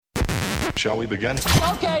Shall we begin?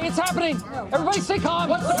 Okay, it's happening. Everybody stay calm.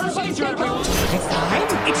 What's the procedure? It's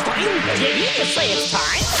time? It's time? Did you just say it's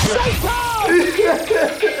time? Stay calm!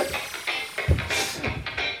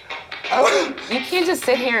 You can't just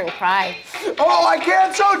sit here and cry. Oh, I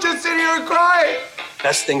can't just sit here and cry.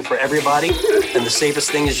 Best thing for everybody, and the safest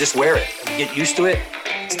thing is just wear it. Get used to it.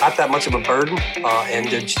 It's not that much of a burden, and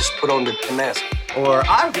just put on the mask. Or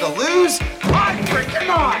I'm gonna lose my freaking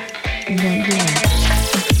mind.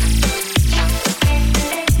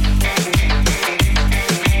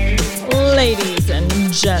 Ladies and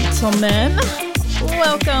gentlemen,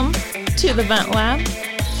 welcome to the Vent Lab.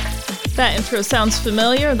 That intro sounds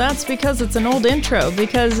familiar. That's because it's an old intro,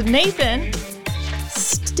 because Nathan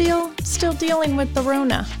still dealing with the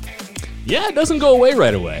Rona. Yeah, it doesn't go away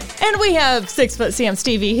right away. And we have 6 Foot Sam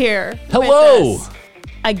Stevie here. Hello. With us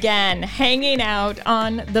again, hanging out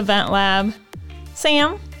on the Vent Lab.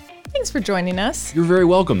 Sam, thanks for joining us. You're very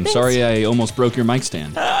welcome. Thanks. Sorry I almost broke your mic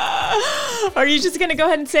stand. Are you just gonna go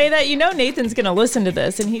ahead and say that? You know Nathan's gonna listen to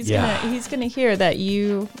this, and he's Yeah. gonna hear that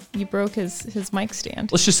you broke his mic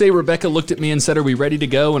stand. Let's just say Rebecca looked at me and said, "Are we ready to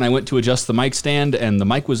go?" And I went to adjust the mic stand, and the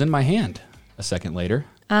mic was in my hand a second later.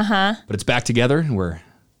 But it's back together, and we're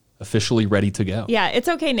officially ready to go. Yeah, it's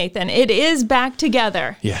okay, Nathan. It is back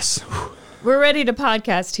together. Yes. Whew. We're ready to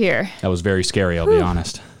podcast here. That was very scary, I'll be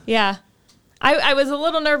honest. Yeah. I was a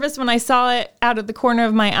little nervous when I saw it out of the corner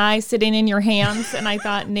of my eye sitting in your hands, and I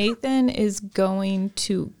thought Nathan is going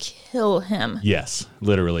to kill him. Yes,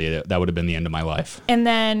 literally, that would have been the end of my life. And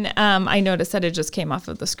then I noticed that it just came off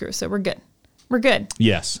of the screw, so we're good. We're good.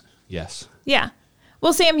 Yes. Yeah.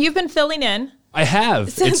 Well, Sam, you've been filling in. I have.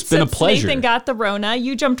 It's been a pleasure. Nathan got the Rona.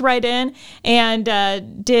 You jumped right in and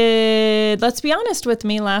did Let's Be Honest with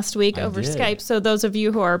me last week over did. Skype. So those of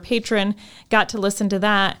you who are a patron got to listen to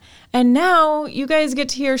that. And now you guys get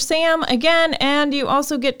to hear Sam again, and you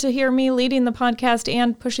also get to hear me leading the podcast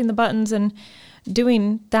and pushing the buttons and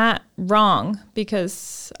doing that wrong,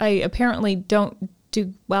 because I apparently don't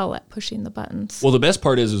do well at pushing the buttons. Well, the best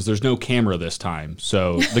part is there's no camera this time,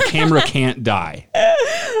 so the camera can't die.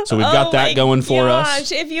 So we've got that going for us.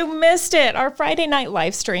 If you missed it, our Friday night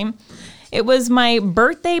live stream, it was my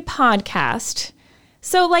birthday podcast.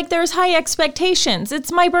 So, there's high expectations.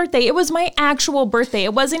 It's my birthday. It was my actual birthday.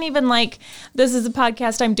 It wasn't even like, this is a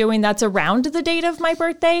podcast I'm doing that's around the date of my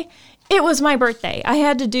birthday. It was my birthday. I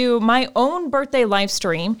had to do my own birthday live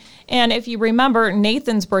stream. And if you remember,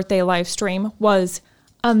 Nathan's birthday live stream was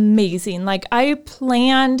amazing. I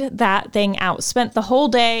planned that thing out, spent the whole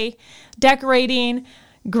day decorating.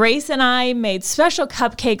 Grace and I made special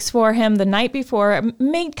cupcakes for him the night before,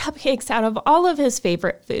 made cupcakes out of all of his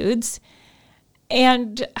favorite foods.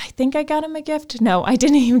 And I think I got him a gift. No, I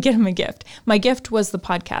didn't even get him a gift. My gift was the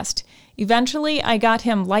podcast. Eventually, I got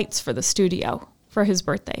him lights for the studio for his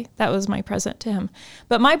birthday. That was my present to him.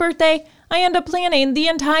 But my birthday, I end up planning the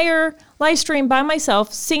entire live stream by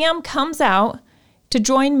myself. Sam comes out to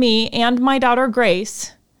join me and my daughter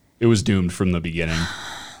Grace. It was doomed from the beginning.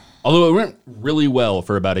 Although it went really well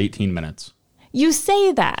for about 18 minutes. You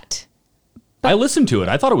say that. I listened to it.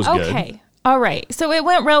 I thought it was good. Okay. All right. So it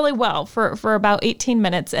went really well for about 18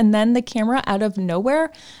 minutes. And then the camera out of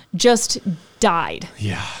nowhere just died.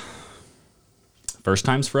 Yeah. First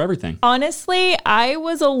times for everything. Honestly, I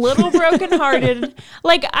was a little brokenhearted.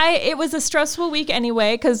 It was a stressful week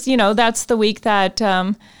anyway, because, that's the week that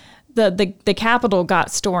the Capitol got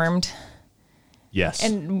stormed. Yes.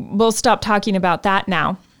 And we'll stop talking about that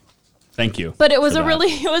now. Thank you. But it was a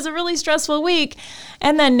really stressful week.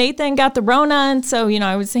 And then Nathan got the Rona, and so,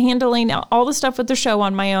 I was handling all the stuff with the show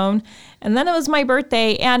on my own. And then it was my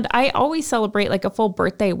birthday, and I always celebrate a full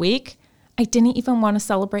birthday week. I didn't even want to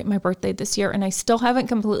celebrate my birthday this year, and I still haven't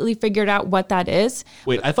completely figured out what that is.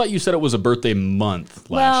 Wait, I thought you said it was a birthday month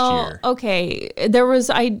last year. Okay.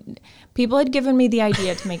 People had given me the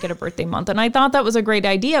idea to make it a birthday month, and I thought that was a great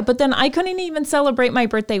idea, but then I couldn't even celebrate my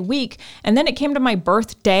birthday week, and then it came to my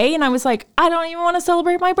birthday, and I was like, I don't even want to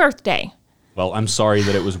celebrate my birthday. Well, I'm sorry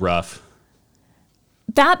that it was rough.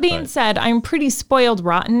 That being said, I'm pretty spoiled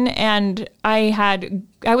rotten, and I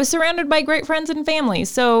was surrounded by great friends and family,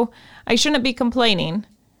 so I shouldn't be complaining.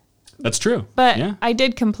 That's true. But yeah. I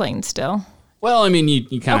did complain still. Well, I mean,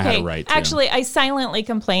 you kind of had a right to. Actually, I silently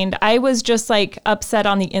complained. I was just upset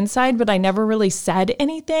on the inside, but I never really said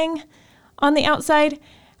anything on the outside.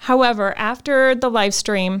 However, after the live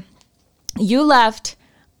stream, you left.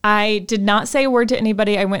 I did not say a word to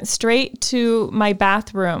anybody. I went straight to my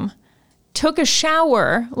bathroom, took a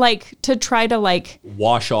shower, to try to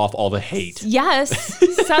wash off all the hate. Yes,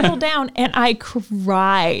 settle down, and I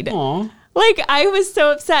cried. Aww. Like, I was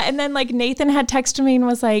so upset. And then, like, Nathan had texted me and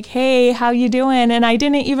was like, hey, how you doing? And I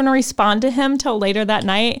didn't even respond to him till later that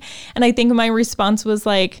night. And I think my response was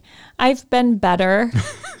like, I've been better.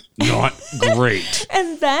 Not great.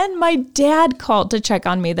 And then my dad called to check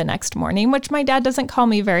on me the next morning, which my dad doesn't call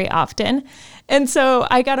me very often. And so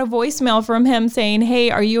I got a voicemail from him saying, hey,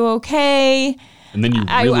 are you okay? And then you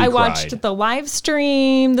really I cried. watched the live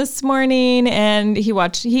stream this morning, and he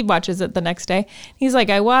watches it the next day. He's like,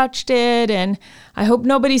 I watched it, and I hope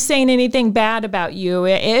nobody's saying anything bad about you.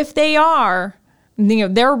 If they are,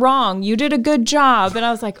 they're wrong. You did a good job. And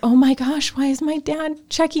I was like, oh my gosh, why is my dad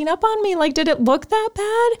checking up on me? Like, did it look that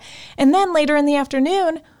bad? And then later in the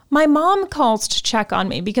afternoon, my mom calls to check on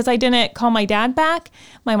me because I didn't call my dad back.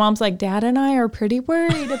 My mom's like, Dad and I are pretty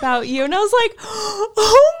worried about you. And I was like,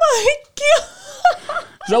 oh my God.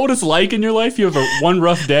 Is that what it's like in your life? You have one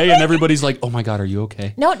rough day and everybody's like, oh my God, are you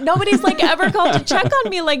okay? No, nobody's like ever called to check on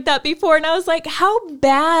me like that before. And I was like, how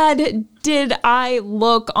bad did I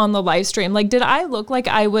look on the live stream? Like, did I look like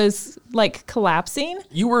I was like collapsing?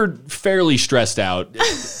 You were fairly stressed out.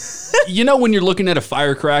 You know when you're looking at a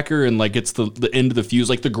firecracker and like it's the end of the fuse,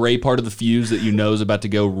 like the gray part of the fuse that you know is about to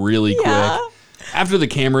go really quick. After the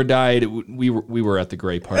camera died, we were at the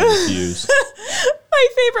gray part of the fuse. My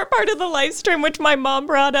favorite part of the live stream, which my mom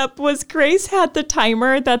brought up, was Grace had the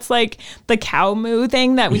timer that's like the cow moo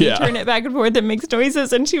thing that when you turn it back and forth, it makes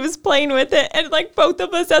noises, and she was playing with it. And like both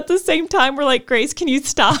of us at the same time were like, Grace, can you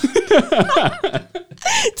stop?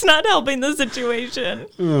 It's not helping the situation.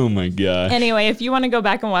 Oh my gosh. Anyway, if you want to go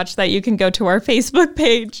back and watch that, you can go to our Facebook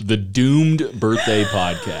page. The Doomed Birthday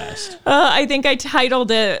Podcast. I think I titled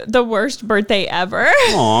it The Worst Birthday Ever.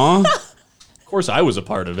 Aw. Of course I was a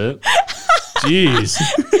part of it. Jeez.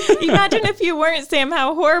 Imagine if you weren't, Sam,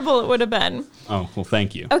 how horrible it would have been. Oh, well,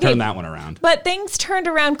 thank you. Okay. Turn that one around. But things turned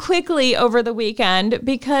around quickly over the weekend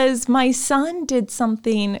because my son did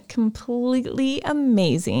something completely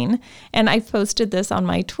amazing. And I posted this on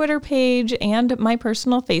my Twitter page and my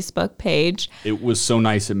personal Facebook page. It was so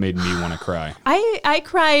nice it made me want to cry. I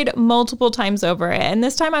cried multiple times over it. And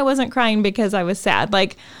this time I wasn't crying because I was sad.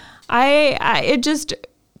 Like, it just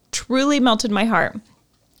truly melted my heart.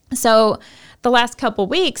 So the last couple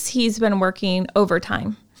weeks, he's been working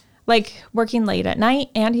overtime, like working late at night,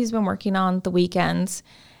 and he's been working on the weekends,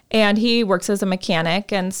 and he works as a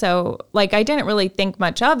mechanic. And so like, I didn't really think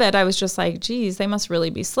much of it. I was just like, geez, they must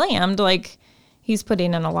really be slammed. Like, he's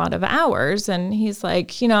putting in a lot of hours. And he's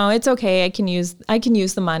like, it's okay. I can use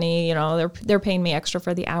the money. They're paying me extra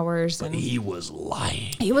for the hours. But he was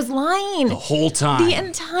lying. He was lying the whole time. The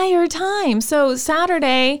entire time. So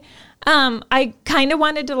Saturday, I kind of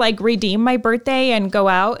wanted to like redeem my birthday and go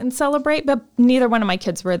out and celebrate, but neither one of my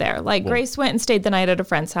kids were there. Like, Grace went and stayed the night at a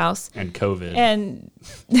friend's house. And COVID. And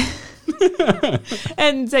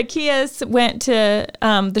and Zacchaeus went to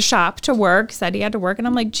the shop to work, said he had to work. And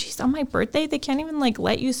I'm like, geez, on my birthday, they can't even like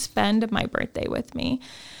let you spend my birthday with me.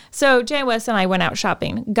 So Jay West and I went out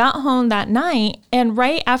shopping, got home that night, and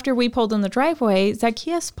right after we pulled in the driveway,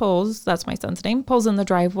 Zacchaeus pulls, that's my son's name, pulls in the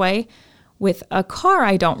driveway with a car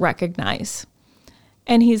I don't recognize.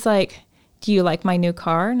 And he's like, do you like my new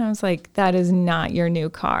car? And I was like, that is not your new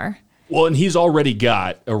car. Well, and he's already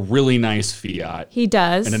got a really nice Fiat. He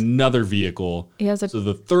does. And another vehicle. He has a So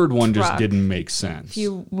the third one just truck. didn't make sense. If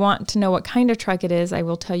you want to know what kind of truck it is, I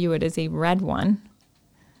will tell you it is a red one.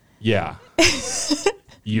 Yeah.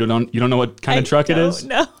 You don't know what kind of truck it is?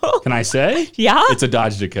 No. Can I say? Yeah. It's a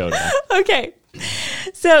Dodge Dakota. Okay.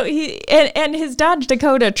 So and his Dodge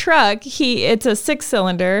Dakota truck, it's a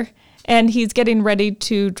 6-cylinder, and he's getting ready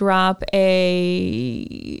to drop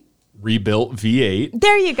a Rebuilt V8.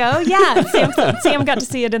 There you go. Yeah. Sam got to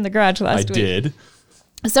see it in the garage last week. I did.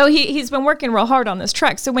 So he's been working real hard on this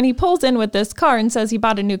truck. So when he pulls in with this car and says he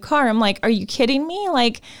bought a new car, I'm like, are you kidding me?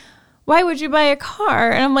 Like, why would you buy a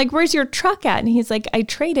car? And I'm like, where's your truck at? And he's like, I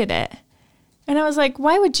traded it. And I was like,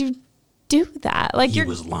 why would you do that? Like, He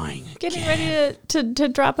was lying getting again. ready to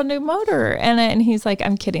drop a new motor. And he's like,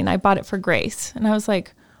 I'm kidding. I bought it for Grace. And I was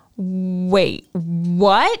like, wait,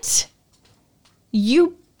 what?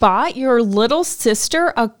 You bought your little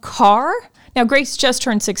sister a car? Now, Grace just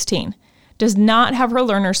turned 16, does not have her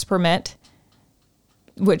learner's permit,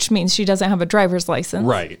 which means she doesn't have a driver's license.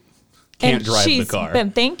 Right. Can't drive the car. She's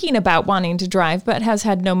been thinking about wanting to drive, but has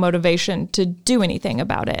had no motivation to do anything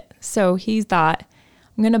about it. So he thought,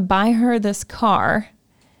 I'm going to buy her this car,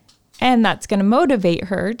 and that's going to motivate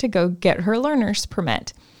her to go get her learner's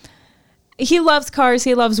permit. He loves cars.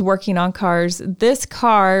 He loves working on cars. This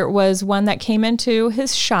car was one that came into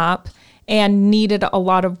his shop and needed a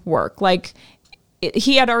lot of work. Like,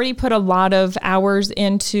 he had already put a lot of hours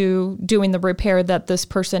into doing the repair that this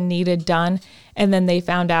person needed done. And then they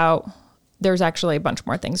found out there's actually a bunch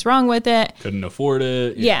more things wrong with it. Couldn't afford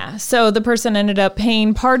it. Yeah. So the person ended up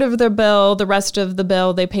paying part of the bill. The rest of the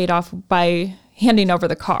bill they paid off by handing over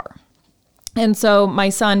the car. And so my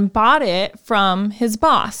son bought it from his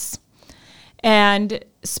boss and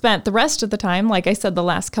spent the rest of the time, like I said, the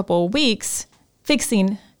last couple of weeks,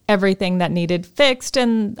 fixing everything that needed fixed.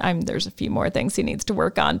 And there's a few more things he needs to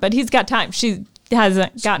work on, but he's got time. She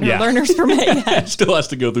hasn't gotten her learner's permit yet. Still has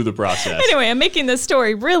to go through the process. Anyway, I'm making this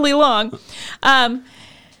story really long.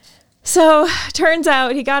 So turns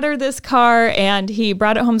out he got her this car and he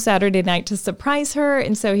brought it home Saturday night to surprise her.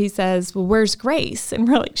 And so he says, well, where's Grace? And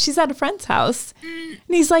we're like, she's at a friend's house. And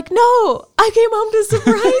he's like, no, I came home to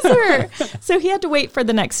surprise her. So he had to wait for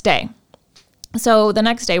the next day. So the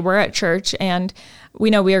next day we're at church and we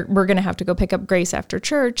know we're going to have to go pick up Grace after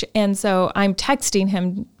church. And so I'm texting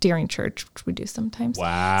him during church, which we do sometimes.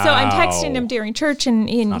 Wow. So I'm texting him during church and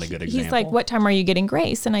not a good he's example. like, what time are you getting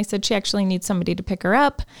Grace? And I said, she actually needs somebody to pick her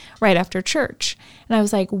up right after church. And I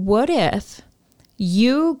was like, what if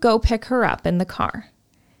you go pick her up in the car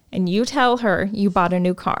and you tell her you bought a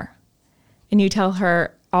new car and you tell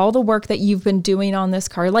her all the work that you've been doing on this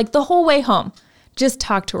car, like the whole way home. Just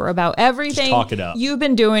talk to her about everything talk it up. you've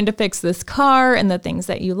been doing to fix this car and the things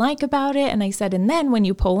that you like about it. And I said, and then when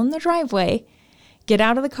you pull in the driveway, get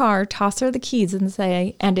out of the car, toss her the keys and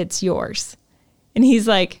say, and it's yours. And he's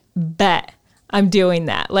like, bet, I'm doing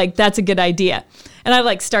that. Like, that's a good idea. And I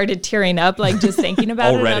like started tearing up, like just thinking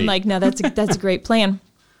about it. And I'm like, no, that's a great plan.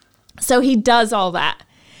 So he does all that.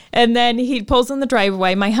 And then he pulls in the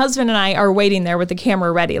driveway. My husband and I are waiting there with the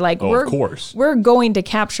camera ready. Like, of course. We're going to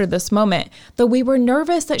capture this moment. Though we were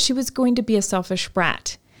nervous that she was going to be a selfish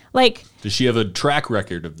brat. Like, does she have a track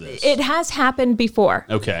record of this? It has happened before.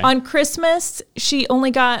 Okay. On Christmas, she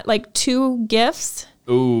only got like 2 gifts.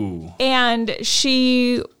 Ooh. And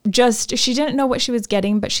she didn't know what she was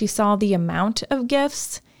getting, but she saw the amount of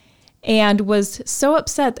gifts and was so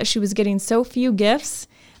upset that she was getting so few gifts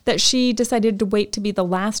that she decided to wait to be the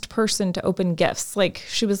last person to open gifts. Like,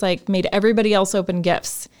 she was like, made everybody else open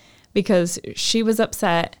gifts because she was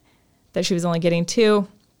upset that she was only getting 2.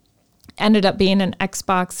 Ended up being an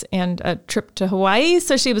Xbox and a trip to Hawaii,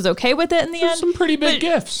 so she was okay with it in the end. Some pretty big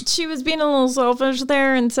gifts. She was being a little selfish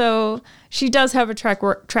there, and so she does have a track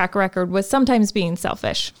record with sometimes being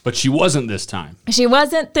selfish. But she wasn't this time. She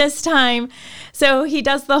wasn't this time. So he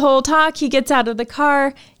does the whole talk. He gets out of the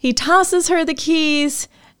car. He tosses her the keys.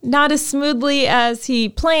 Not as smoothly as he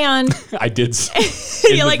planned. I did.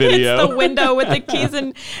 He like hits the window with the keys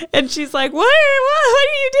and she's like, what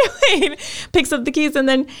are you doing? Picks up the keys and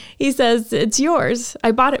then he says, it's yours.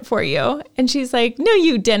 I bought it for you. And she's like, no,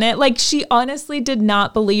 you didn't. Like, she honestly did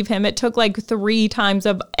not believe him. It took like 3 times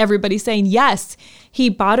of everybody saying, yes, he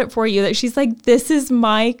bought it for you. That she's like, this is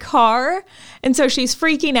my car. And so she's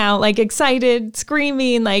freaking out, like excited,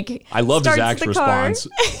 screaming, like, I love Zach's response.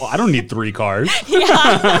 Well, I don't need 3 cars.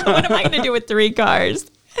 Yeah. What am I going to do with 3 cars?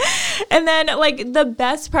 And then like the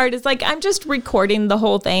best part is like, I'm just recording the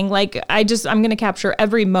whole thing. Like I'm going to capture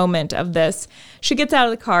every moment of this. She gets out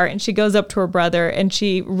of the car and she goes up to her brother and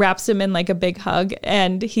she wraps him in like a big hug.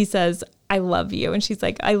 And he says, I love you. And she's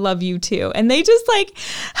like, I love you too. And they just like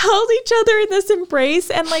held each other in this embrace.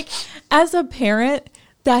 And like, as a parent,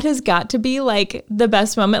 that has got to be like the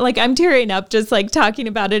best moment. Like, I'm tearing up just like talking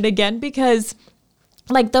about it again, because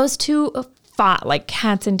like those 2 fought like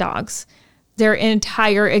cats and dogs their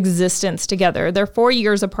entire existence together. They're 4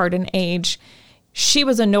 years apart in age. She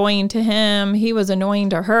was annoying to him. He was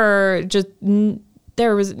annoying to her. Just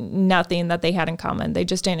there was nothing that they had in common. They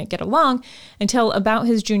just didn't get along until about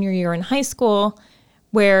his junior year in high school,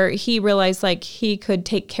 where he realized like he could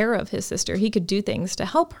take care of his sister. He could do things to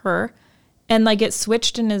help her. And like it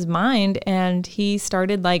switched in his mind and he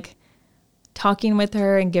started like talking with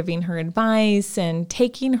her and giving her advice and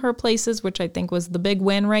taking her places, which I think was the big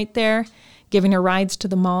win right there. Giving her rides to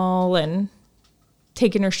the mall and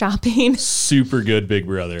taking her shopping. Super good big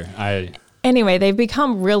brother. Anyway, they've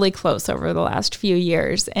become really close over the last few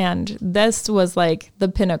years. And this was like the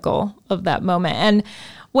pinnacle of that moment. And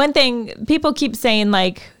one thing people keep saying,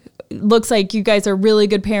 like, looks like you guys are really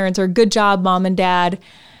good parents, or good job, mom and dad.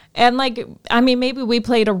 And like, I mean, maybe we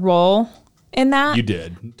played a role in that. You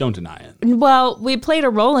did. Don't deny it. Well, we played a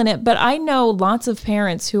role in it, but I know lots of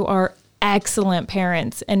parents who are excellent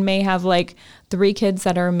parents and may have like 3 kids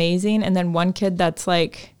that are amazing and then 1 kid that's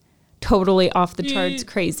like totally off the charts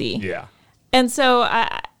crazy. Yeah. And so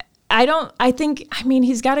I think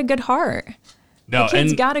he's got a good heart. No, The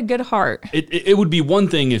kid's and got a good heart. it would be one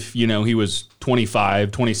thing if, he was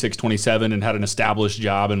 25, 26, 27 and had an established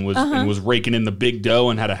job and was raking in the big dough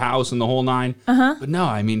and had a house and the whole nine. But no,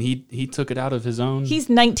 I mean, he took it out of his own. He's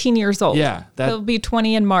 19 years old. Yeah, He'll be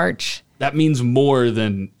 20 in March. That means more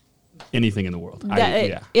than anything in the world.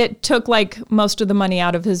 It took like most of the money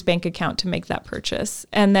out of his bank account to make that purchase.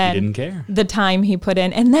 And then He didn't care. The time he put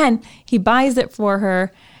in. And then he buys it for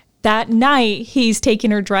her. That night, he's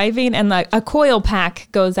taking her driving, and like a coil pack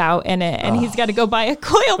goes out in it, and he's got to go buy a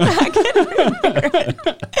coil pack.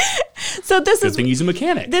 So Good thing he's a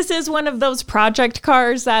mechanic. This is one of those project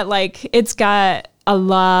cars that like it's got a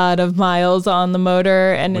lot of miles on the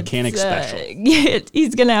motor, and Mechanic special.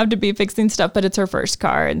 He's gonna have to be fixing stuff, but it's her first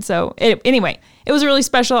car, and so anyway, it was really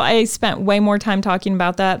special. I spent way more time talking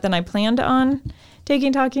about that than I planned on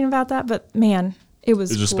talking about that, but man. It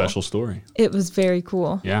was a special story. It was very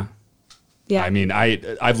cool. Yeah. Yeah. I mean,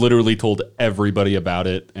 I've literally told everybody about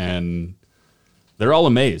it, and they're all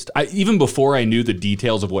amazed. Even before I knew the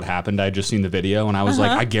details of what happened, I had just seen the video, and I was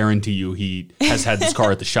like, I guarantee you he has had this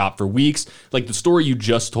car at the shop for weeks. Like the story you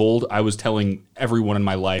just told, I was telling everyone in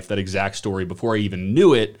my life that exact story before I even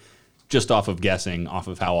knew it, just off of guessing, off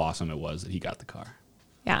of how awesome it was that he got the car.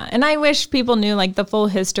 Yeah, and I wish people knew like the full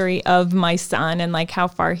history of my son and like how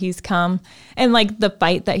far he's come and like the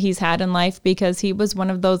fight that he's had in life, because he was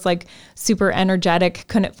one of those like super energetic,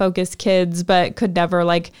 couldn't focus kids, but could never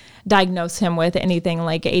like diagnose him with anything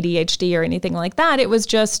like ADHD or anything like that. It was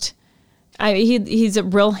just, he's a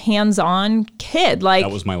real hands-on kid. Like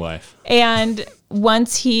that was my life. And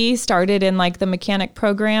once he started in like the mechanic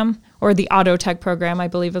program or the auto tech program, I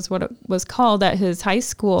believe is what it was called at his high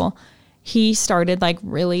school, he started like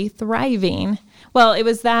really thriving. Well, it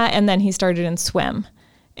was that, and then he started in swim.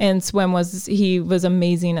 And he was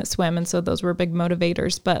amazing at swim, and so those were big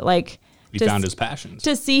motivators. But like he found his passions.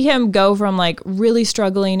 To see him go from like really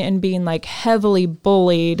struggling and being like heavily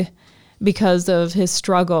bullied because of his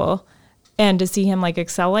struggle, and to see him like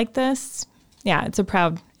excel like this, yeah, it's a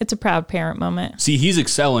proud parent moment. See, he's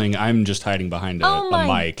excelling. I'm just hiding behind a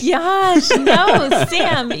mic. Gosh, no,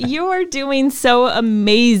 Sam, you are doing so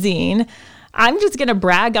amazing. I'm just going to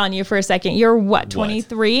brag on you for a second. You're what,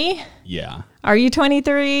 23? Yeah. Are you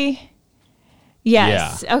 23?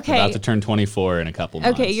 Yes. Yeah. Okay. About to turn 24 in a couple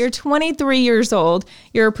months. Okay, you're 23 years old.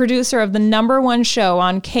 You're a producer of the #1 show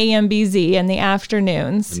on KMBZ in the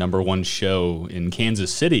afternoons. The #1 show in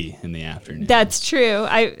Kansas City in the afternoon. That's true.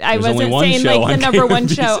 I wasn't only saying like the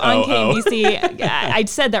 #1 show on KMBZ. I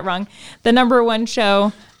said that wrong. The #1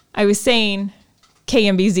 show, I was saying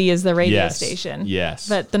KMBZ is the radio station. Yes.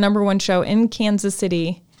 But the #1 show in Kansas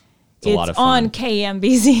City, it's a lot of fun. On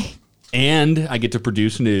KMBZ. And I get to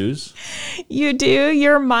produce news. You do.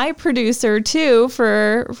 You're my producer too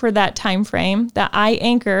for that time frame that I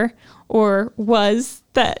anchor, or was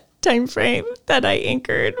that time frame that I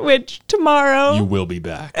anchored, which tomorrow. You will be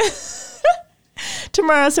back.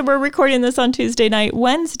 Tomorrow, so we're recording this on Tuesday night.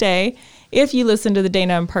 Wednesday, if you listen to the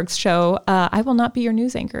Dana and Parks show, I will not be your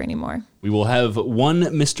news anchor anymore. We will have one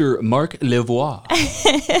Mr. Mark Levoix.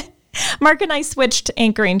 Mark and I switched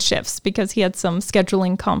anchoring shifts because he had some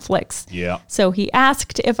scheduling conflicts. Yeah. So he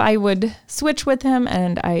asked if I would switch with him,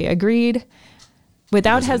 and I agreed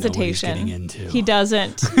without hesitation. He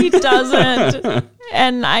doesn't. He doesn't.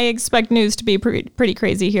 And I expect news to be pretty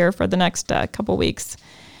crazy here for the next couple weeks.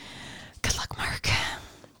 Good luck, Mark.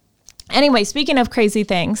 Anyway, speaking of crazy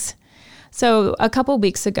things, so a couple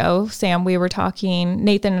weeks ago, Sam,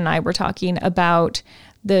 Nathan and I were talking about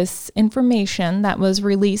this information that was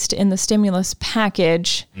released in the stimulus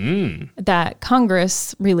package that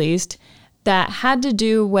Congress released that had to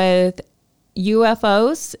do with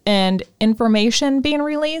UFOs and information being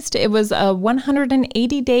released. It was a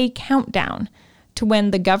 180-day countdown to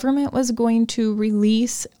when the government was going to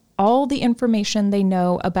release all the information they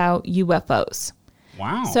know about UFOs.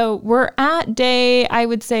 Wow. So we're at day, I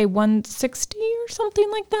would say 160 or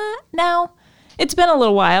something like that now. It's been a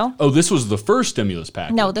little while. Oh, this was the first stimulus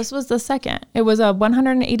package? No, this was the second. It was a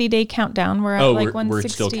 180-day countdown. We're at like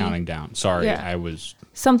 160. We're still counting down. Sorry, yeah. I was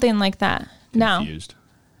something like that. Confused. No.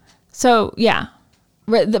 So, yeah.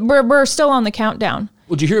 We're still on the countdown.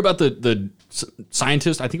 Well, did you hear about the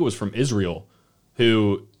scientist, I think it was from Israel,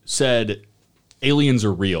 who said aliens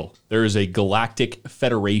are real? There is a galactic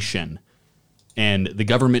federation, and the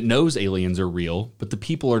government knows aliens are real, but the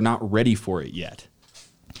people are not ready for it yet.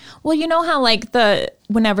 Well, you know how like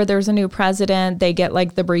whenever there's a new president, they get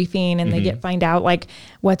like the briefing and they find out like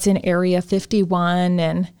what's in Area 51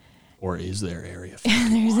 and Or is there Area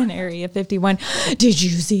 51? There's an Area 51. Did you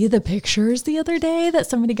see the pictures the other day that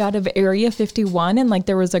somebody got of Area 51 and like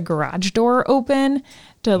there was a garage door open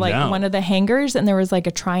to like one of the hangars and there was like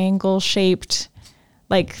a triangle shaped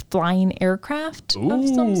like flying aircraft of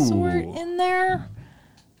some sort in there?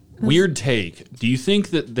 Weird take. Do you think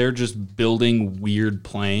that they're just building weird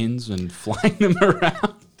planes and flying them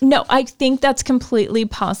around? No, I think that's completely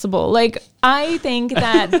possible. Like, I think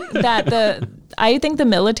that the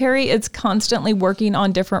military is constantly working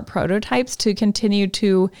on different prototypes to continue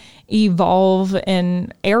to evolve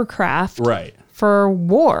an aircraft for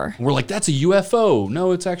war. We're like, that's a UFO.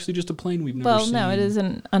 No, it's actually just a plane we've never seen. Well, no, it is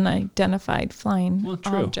an unidentified flying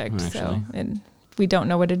object. So we don't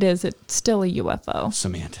know what it is. It's still a UFO.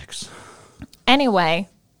 Semantics. Anyway.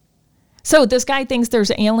 So this guy thinks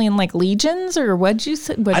there's alien like legions, or what'd you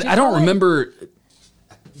say? I don't remember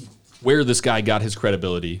where this guy got his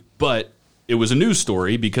credibility, but it was a news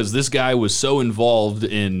story because this guy was so involved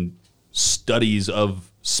in studies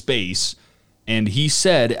of space, and he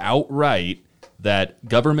said outright that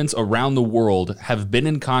governments around the world have been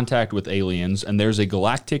in contact with aliens, and there's a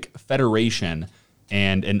galactic federation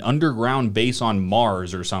and an underground base on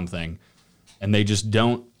Mars or something, and they just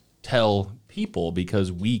don't tell people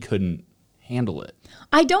because we couldn't handle it.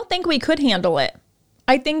 I don't think we could handle it.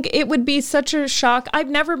 I think it would be such a shock. I've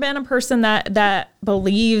never been a person that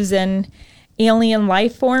believes in alien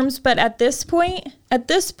life forms, but at this point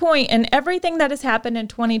and everything that has happened in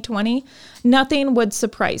 2020, nothing would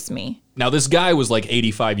surprise me. Now this guy was like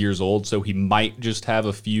 85 years old, so he might just have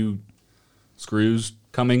a few screws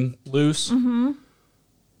coming loose. Mm-hmm.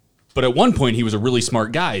 But at one point he was a really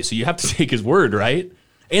smart guy, so you have to take his word, right?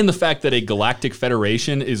 And the fact that a galactic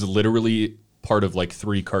federation is literally part of like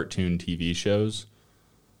 3 cartoon TV shows.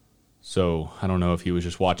 So I don't know if he was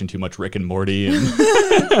just watching too much Rick and Morty.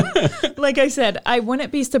 And like I said, I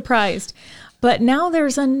wouldn't be surprised. But now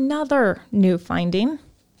there's another new finding.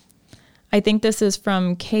 I think this is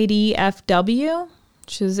from KDFW,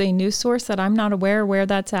 which is a news source that I'm not aware where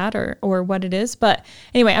that's at or what it is. But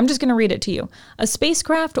anyway, I'm just going to read it to you. A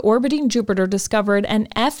spacecraft orbiting Jupiter discovered an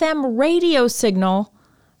FM radio signal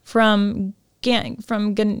from Ganymede.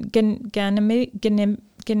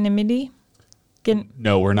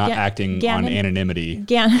 No, we're not acting on anonymity.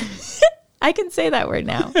 I can say that word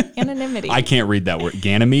now. Anonymity. I can't read that word.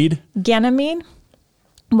 Ganymede? Ganymede.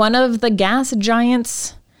 One of the gas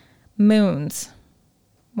giant's moons.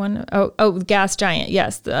 Gas giant.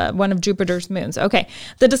 Yes, one of Jupiter's moons. Okay.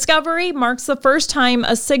 The discovery marks the first time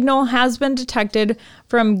a signal has been detected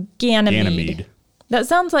from Ganymede. That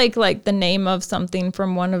sounds like the name of something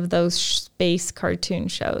from one of those space cartoon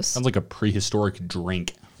shows. Sounds like a prehistoric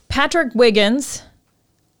drink. Patrick Wiggins,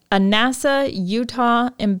 a NASA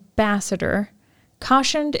Utah ambassador,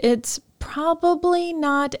 cautioned it's probably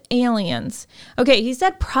not aliens. Okay, he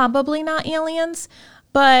said probably not aliens,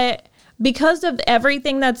 but because of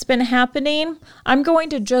everything that's been happening, I'm going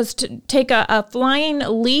to just take a flying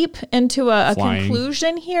leap into a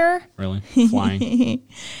conclusion here. Really? Flying?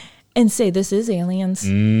 And say this is aliens.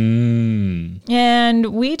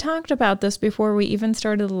 And we talked about this before we even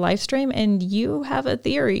started the live stream, and you have a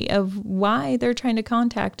theory of why they're trying to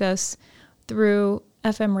contact us through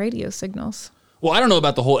FM radio signals. Well, I don't know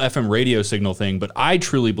about the whole FM radio signal thing, but I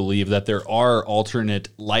truly believe that there are alternate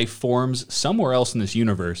life forms somewhere else in this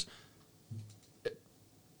universe.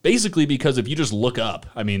 Basically, because if you just look up,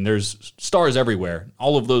 I mean, there's stars everywhere.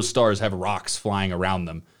 All of those stars have rocks flying around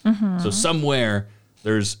them. Mm-hmm. So somewhere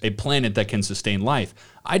there's a planet that can sustain life.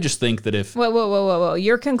 I just think that if... Whoa.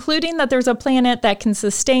 You're concluding that there's a planet that can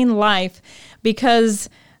sustain life because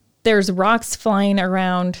there's rocks flying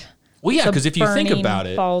around. Well, yeah, because if you think about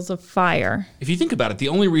it... balls of fire. If you think about it, the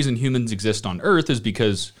only reason humans exist on Earth is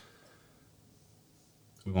because...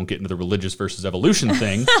 We won't get into the religious versus evolution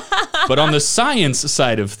thing. But on the science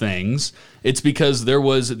side of things, it's because there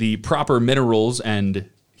was the proper minerals and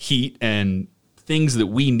heat and things that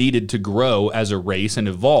we needed to grow as a race and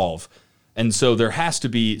evolve. And so there has to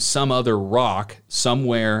be some other rock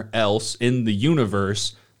somewhere else in the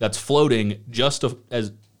universe that's floating just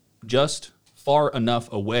far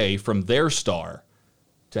enough away from their star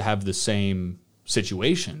to have the same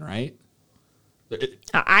situation, right?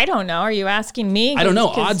 I don't know. Are you asking me? I don't know.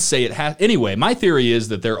 Odds say it has. Anyway, my theory is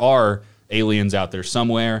that there are aliens out there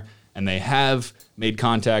somewhere, and they have made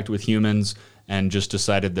contact with humans and just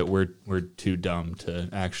decided that we're too dumb to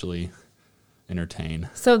actually entertain.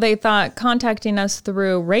 So they thought contacting us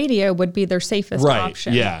through radio would be their safest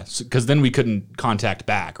option. Yeah, because then we couldn't contact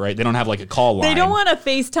back, right? They don't have like a call line. They don't want to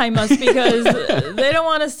FaceTime us because they don't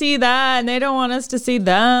want to see that, and they don't want us to see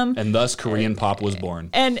them. And thus Korean pop was born.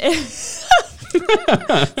 And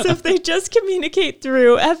So if they just communicate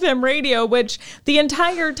through FM radio, which the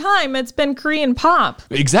entire time it's been Korean pop.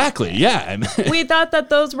 Exactly. Yeah. We thought that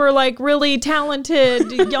those were like really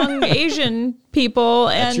talented young Asian people.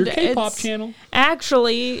 That's and your K-pop channel.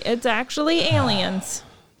 It's actually aliens.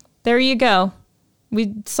 There you go.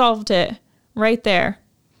 We solved it right there.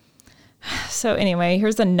 So anyway,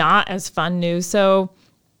 here's the not as fun news. So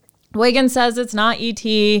Wiggins says it's not ET.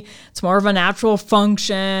 It's more of a natural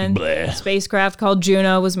function. Bleh. A spacecraft called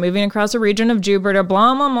Juno was moving across a region of Jupiter.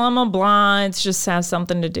 Blah, blah, blah, blah, blah. It just has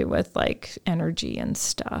something to do with like energy and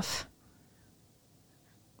stuff.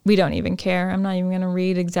 We don't even care. I'm not even going to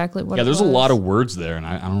read exactly what it was. Yeah, there's a lot of words there, and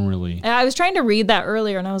I don't really... I was trying to read that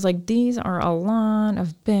earlier, and I was like, these are a lot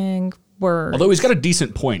of big words. Although he's got a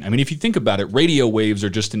decent point. I mean, if you think about it, radio waves are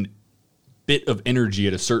just a bit of energy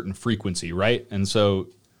at a certain frequency, right? And so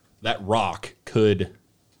that rock could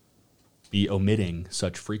be omitting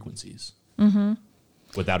such frequencies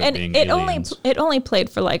without it being aliens. It only played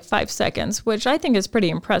for like 5 seconds, which I think is pretty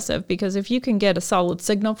impressive, because if you can get a solid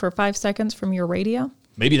signal for 5 seconds from your radio...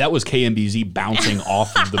 Maybe that was KMBZ bouncing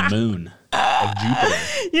off of the moon of Jupiter.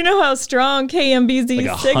 You know how strong KMBZ's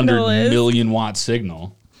like signal 100 is. million watt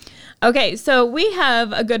signal. Okay, so we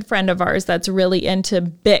have a good friend of ours that's really into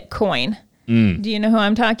Bitcoin. Do you know who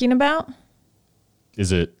I'm talking about?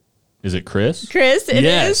 Is it Chris? Chris, it is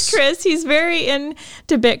Yes. Chris. He's very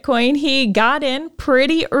into Bitcoin. He got in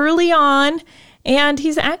pretty early on, and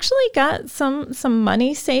he's actually got some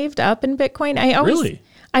money saved up in Bitcoin.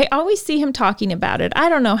 I always see him talking about it. I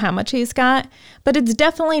don't know how much he's got, but it's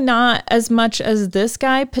definitely not as much as this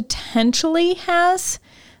guy potentially has.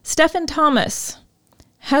 Stephen Thomas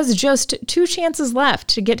has just 2 chances left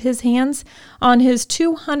to get his hands on his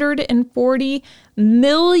 $240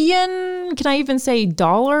 million, can I even say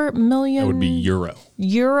dollar million? That would be euro.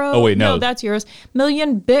 Euro? Oh, wait, no. That's euros.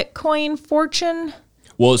 Million Bitcoin fortune.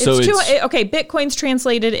 Well, so okay, Bitcoin's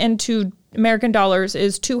translated into American dollars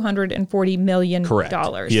is $240 million. correct.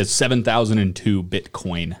 He has 7,002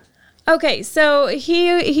 Bitcoin. Okay, so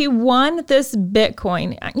he won this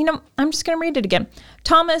Bitcoin. You know, I'm just going to read it again.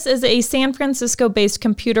 Thomas is a San Francisco-based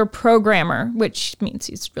computer programmer, which means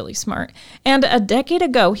he's really smart. And a decade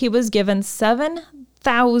ago, he was given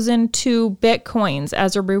 7,002 Bitcoins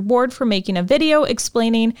as a reward for making a video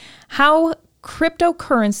explaining how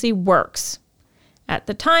cryptocurrency works. At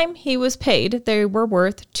the time he was paid, they were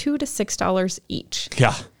worth $2 to $6 each.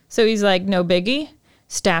 Yeah. So he's like, no biggie,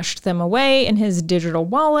 stashed them away in his digital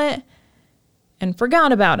wallet and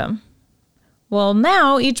forgot about them. Well,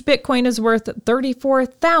 now each Bitcoin is worth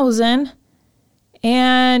 $34,000,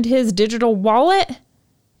 and his digital wallet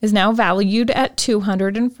is now valued at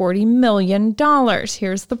 $240 million.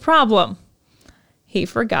 Here's the problem. He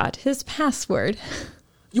forgot his password.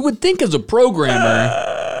 You would think as a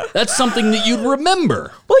programmer, that's something that you'd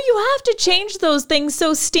remember. Well, you have to change those things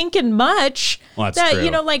so stinking much Well, that's that, true.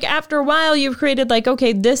 you know, like after a while you've created like,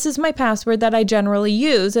 okay, this is my password that I generally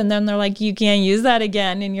use. And then they're like, you can't use that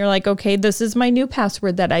again. And you're like, okay, this is my new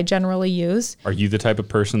password that I generally use. Are you the type of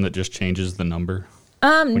person that just changes the number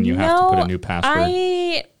when you have to put a new password?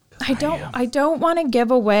 I don't want to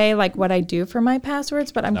give away like what I do for my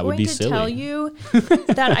passwords, but I'm That would going be to silly. tell you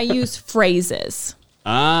that I use phrases.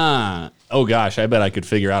 Oh gosh, I bet I could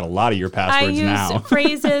figure out a lot of your passwords I use now.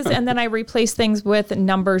 phrases, and then I replace things with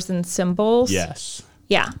numbers and symbols. Yes.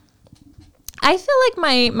 Yeah. I feel like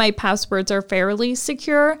my passwords are fairly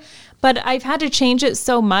secure, but I've had to change it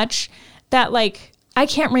so much that like I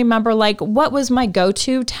can't remember like what was my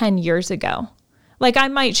go-to 10 years ago. Like I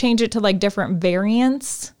might change it to like different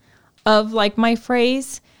variants of like my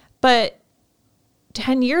phrase, but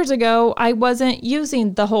 10 years ago, I wasn't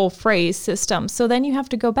using the whole phrase system. So then you have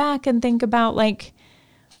to go back and think about like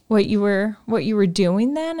what you were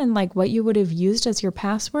doing then and like what you would have used as your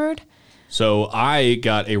password. So I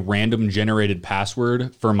got a random generated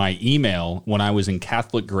password for my email when I was in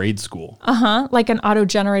Catholic grade school. Like an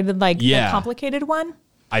auto-generated, like Yeah. the complicated one.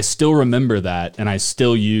 I still remember that, and I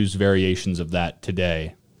still use variations of that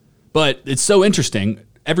today. But it's so interesting.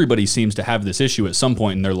 Everybody seems to have this issue at some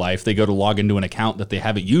point in their life. They go to log into an account that they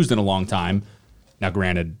haven't used in a long time. Now,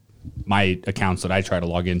 granted, my accounts that I try to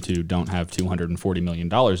log into don't have $240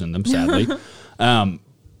 million in them, sadly.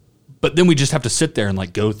 But then we just have to sit there and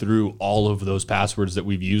like go through all of those passwords that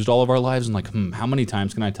we've used all of our lives and like, how many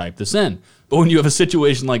times can I type this in? But when you have a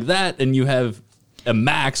situation like that and you have a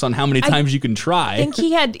max on how many times you can try. I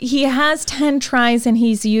think he has 10 tries and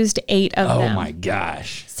he's used 8 of them. Oh my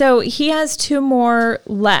gosh. So he has 2 more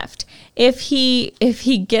left. If he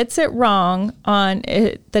gets it wrong on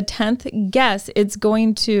the 10th guess, it's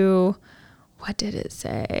going to, what did it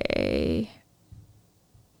say?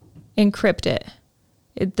 encrypt it.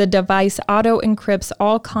 The device auto encrypts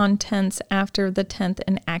all contents after the 10th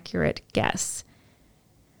inaccurate guess.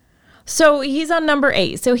 So he's on number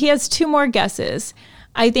 8. So he has 2 more guesses.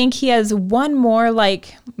 I think he has one more,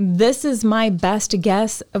 like, this is my best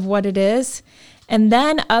guess of what it is. And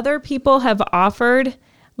then other people have offered,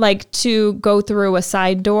 like, to go through a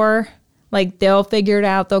side door. Like, they'll figure it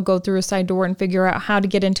out. They'll go through a side door and figure out how to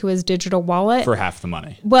get into his digital wallet. For half the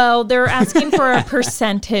money. Well, they're asking for a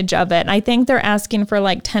percentage of it. I think they're asking for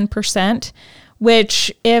like 10%,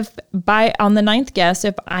 which on the 9th guess,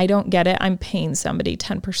 if I don't get it, I'm paying somebody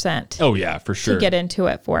 10%. Oh, yeah, for sure. To get into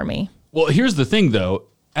it for me. Well, here's the thing, though.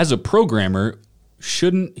 As a programmer,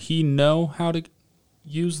 shouldn't he know how to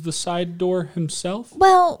use the side door himself?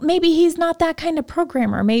 Well, maybe he's not that kind of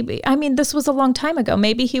programmer. Maybe. I mean, this was a long time ago.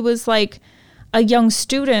 Maybe he was like a young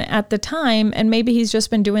student at the time, and maybe he's just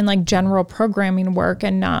been doing like general programming work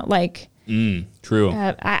and not like... True.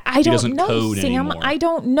 I don't know, code Sam. anymore. I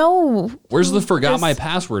don't know. Where's the forgot my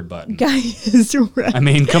password button? Guy is right. I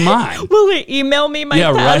mean, come on. Will it email me my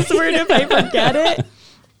password right? if I forget it?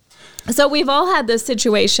 So we've all had this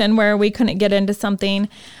situation where we couldn't get into something.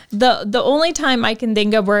 The only time I can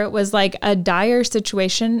think of where it was like a dire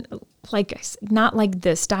situation, like not like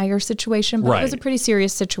this dire situation, but it was a pretty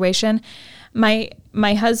serious situation. My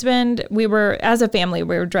husband, as a family,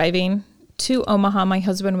 we were driving to Omaha. My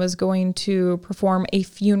husband was going to perform a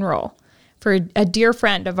funeral for a dear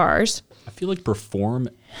friend of ours. I feel like perform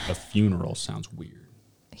a funeral sounds weird.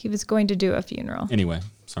 He was going to do a funeral. Anyway,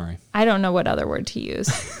 sorry. I don't know what other word to use.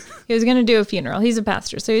 He was going to do a funeral. He's a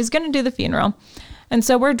pastor, so he's going to do the funeral. And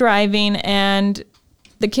so we're driving, and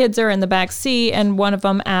the kids are in the back seat, and one of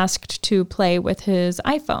them asked to play with his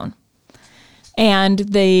iPhone. And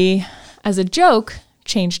they, as a joke,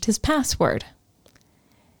 changed his password.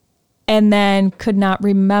 And then could not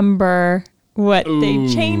remember what they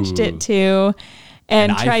changed it to.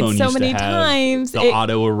 And tried so many times. The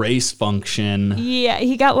auto erase function. Yeah,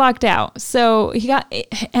 he got locked out. So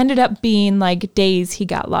it ended up being like days he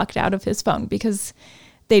got locked out of his phone because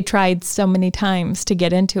they tried so many times to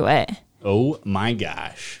get into it. Oh my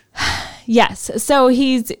gosh. Yes. So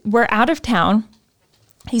we're out of town.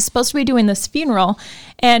 He's supposed to be doing this funeral,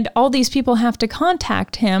 and all these people have to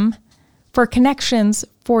contact him for connections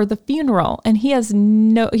for the funeral. And he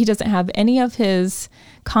doesn't have any of his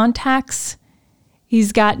contacts.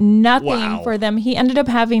 He's got nothing for them. He ended up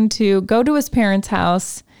having to go to his parents'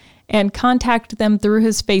 house and contact them through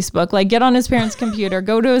his Facebook. Like, get on his parents' computer,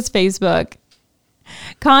 go to his Facebook,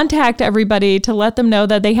 contact everybody to let them know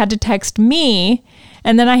that they had to text me.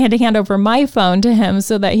 And then I had to hand over my phone to him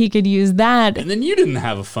so that he could use that. And then you didn't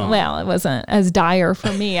have a phone. Well, it wasn't as dire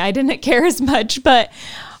for me. I didn't care as much, but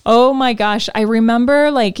oh my gosh, I remember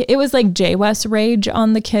it was like Jay West rage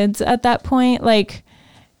on the kids at that point.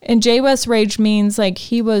 And Jay West rage means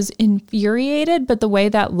he was infuriated, but the way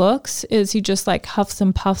that looks is he just huffs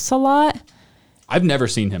and puffs a lot. I've never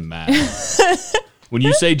seen him mad. When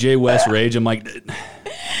you say Jay West rage, I'm like,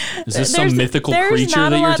 is this some mythical creature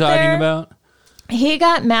that you're talking about? He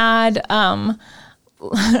got mad.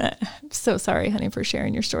 So sorry, honey, for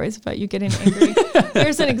sharing your stories about you getting angry.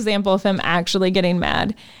 Here's an example of him actually getting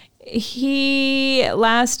mad. He,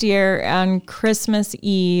 last year on Christmas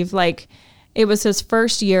Eve, it was his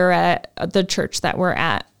first year at the church that we're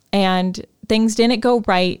at, and things didn't go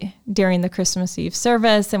right during the Christmas Eve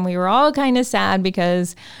service, and we were all kind of sad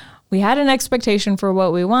because we had an expectation for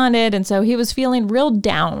what we wanted, and so he was feeling real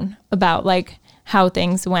down about how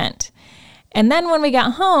things went. And then when we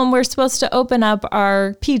got home, we're supposed to open up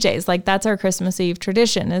our PJs. That's our Christmas Eve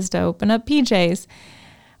tradition, is to open up PJs.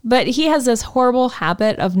 But he has this horrible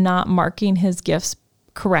habit of not marking his gifts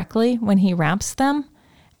correctly when he wraps them.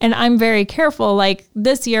 And I'm very careful.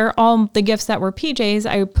 This year, all the gifts that were PJs,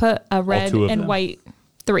 I put a red and white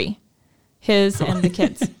 3, his and the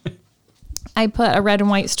kids. I put a red and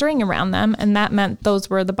white string around them, and that meant those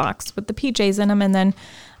were the box with the PJs in them. And then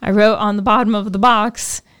I wrote on the bottom of the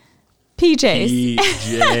box, PJs.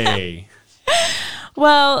 PJ.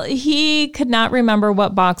 Well, he could not remember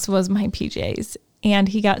what box was my PJs. And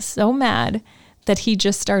he got so mad that he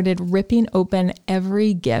just started ripping open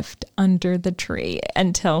every gift under the tree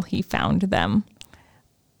until he found them.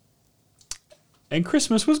 And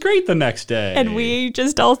Christmas was great the next day. And we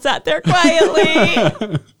just all sat there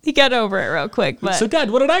quietly. He got over it real quick. But so,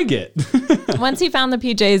 Dad, what did I get? Once he found the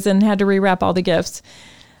PJs and had to rewrap all the gifts,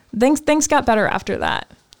 things got better after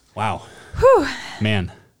that. Wow. Whew.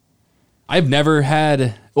 Man. I've never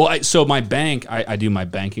had... Well, so my bank, I do my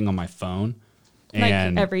banking on my phone.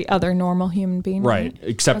 And every other normal human being. Right.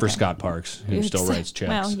 Except for Scott Parks, who still writes checks.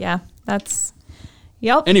 Well, yeah. That's...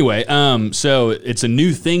 Yep. Anyway, so it's a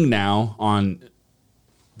new thing now on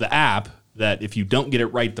the app that if you don't get it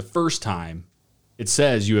right the first time, it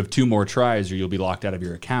says you have 2 more tries or you'll be locked out of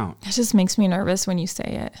your account. It just makes me nervous when you say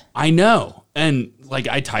it. I know. And like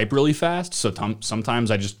I type really fast, so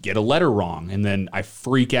sometimes I just get a letter wrong and then I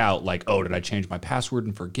freak out like, oh, did I change my password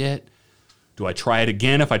and forget? Do I try it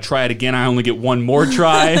again? If I try it again, I only get 1 more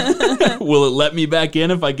try. Will it let me back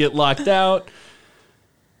in if I get locked out?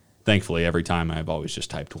 Thankfully, every time I've always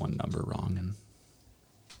just typed 1 number wrong and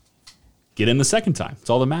get in the second time. It's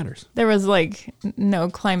all that matters. There was like no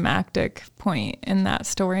climactic point in that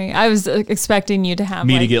story. I was expecting you to have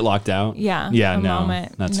me to get locked out. Yeah. Yeah. A No,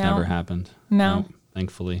 moment. that's No. never happened. No. Nope,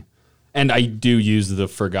 thankfully. And I do use the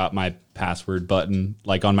forgot my password button,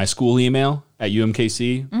 like on my school email at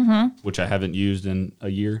UMKC, which I haven't used in a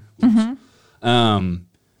year.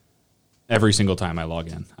 Every single time I log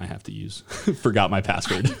in, I have to use forgot my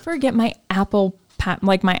password. forget my Apple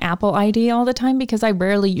ID all the time because I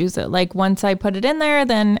rarely use it. Like once I put it in there,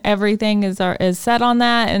 then everything is set on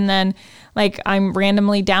that, and then like I'm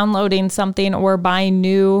randomly downloading something or buying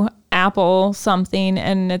new Apple something,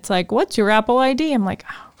 and it's like, what's your Apple ID? I'm like,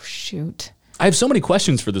 oh shoot. I have so many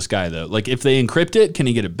questions for this guy though. Like if they encrypt it, can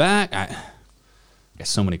he get it back? I got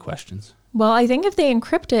so many questions. Well, I think if they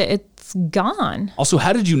encrypt it, it's gone. Also,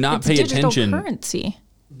 how did you not It's pay digital attention currency.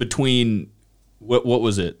 between what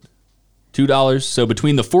was it? $2. So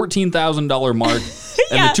between the $14,000 mark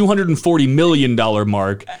and the $240 million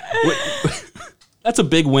mark, that's a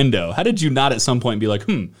big window. How did you not at some point be like,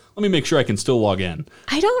 let me make sure I can still log in?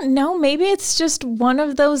 I don't know. Maybe it's just one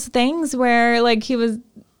of those things where like he was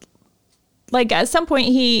like at some point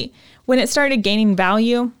when it started gaining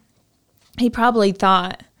value, he probably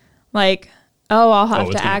thought like, oh, I'll have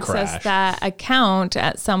it's to gonna access crash. that account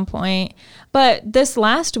at some point. But this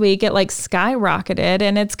last week it like skyrocketed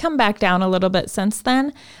and it's come back down a little bit since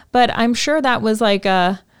then. But I'm sure that was like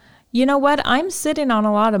you know what? I'm sitting on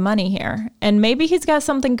a lot of money here. And maybe he's got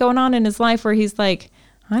something going on in his life where he's like,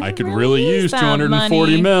 I could really use that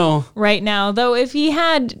 240 money mil right now. Though if he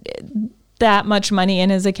had that much money in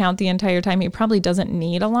his account the entire time, he probably doesn't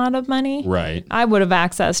need a lot of money. Right. I would have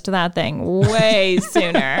accessed that thing way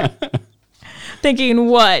sooner. Thinking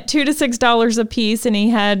what, $2 to $6 a piece, and he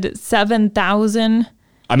had 7,000.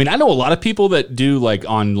 I mean, I know a lot of people that do like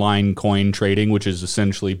online coin trading, which is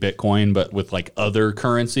essentially Bitcoin, but with like other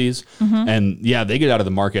currencies. And yeah, they get out of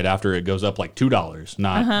the market after it goes up like $2,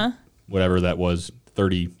 not whatever that was,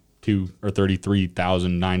 32 or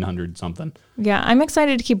 33,900 something. Yeah, I'm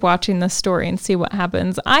excited to keep watching this story and see what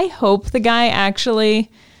happens. I hope the guy actually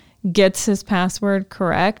gets his password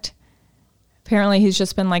correct. Apparently, he's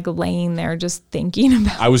just been like laying there just thinking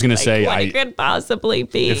about I was going to say, what it could possibly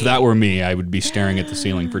be. if that were me, I would be staring at the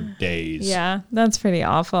ceiling for days. Yeah, that's pretty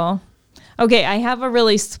awful. Okay, I have a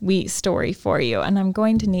really sweet story for you, and I'm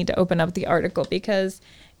going to need to open up the article because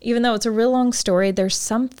even though it's a real long story, there's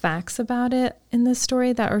some facts about it in this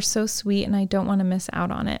story that are so sweet, and I don't want to miss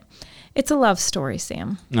out on it. It's a love story,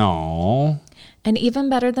 Sam. Aww. And even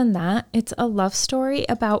better than that, it's a love story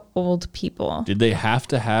about old people. Did they have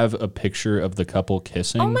to have a picture of the couple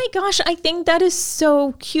kissing? Oh my gosh, I think that is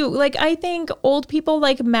so cute. Like, I think old people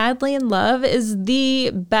like madly in love is the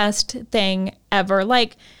best thing ever.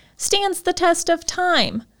 Like, stands the test of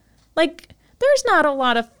time. Like, there's not a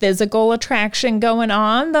lot of physical attraction going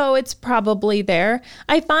on, though it's probably there.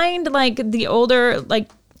 I find like the older, like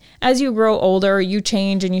as you grow older, you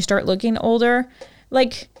change and you start looking older.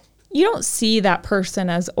 Like, you don't see that person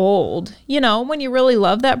as old. You know, when you really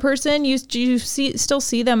love that person, you still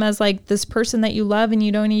see them as like this person that you love, and you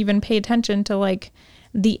don't even pay attention to like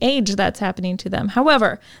the age that's happening to them.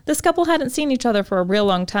 However, this couple hadn't seen each other for a real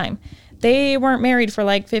long time. They weren't married for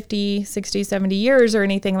like 50, 60, 70 years or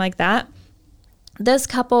anything like that. This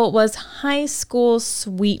couple was high school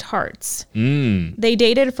sweethearts. They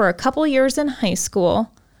dated for a couple years in high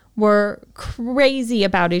school, were crazy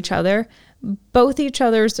about each other, both each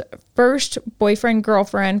other's first boyfriend,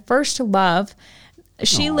 girlfriend, first love.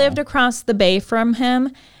 She lived across the bay from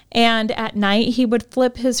him, and at night he would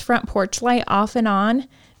flip his front porch light off and on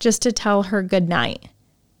just to tell her good night.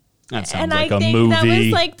 That sounds And like I a think movie. that was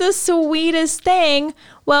like the sweetest thing.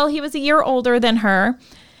 Well, he was a year older than her,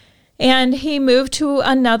 and he moved to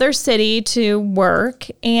another city to work.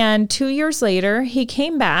 And 2 years later, he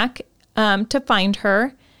came back to find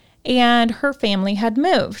her, and her family had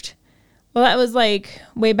moved. Well, that was like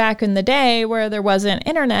way back in the day where there wasn't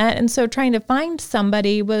internet. And so trying to find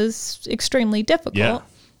somebody was extremely difficult. Yeah.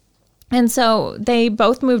 And so they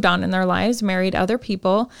both moved on in their lives, married other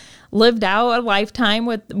people, lived out a lifetime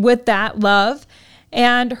with that love.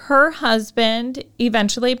 And her husband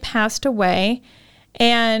eventually passed away.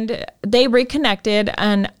 And they reconnected,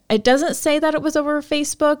 and it doesn't say that it was over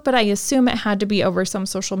Facebook, but I assume it had to be over some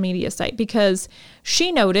social media site because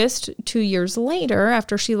she noticed 2 years later,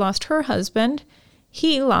 after she lost her husband,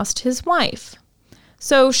 he lost his wife.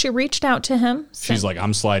 So she reached out to him. She's like,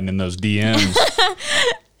 I'm sliding in those DMs.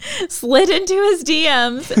 Slid into his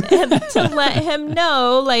DMs and to let him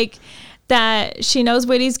know, like, that she knows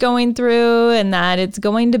what he's going through and that it's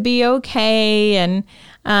going to be okay and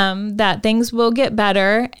that things will get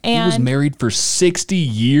better. And He was married for 60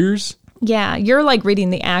 years? yeah, you're like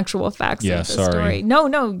reading the actual facts of the sorry. story.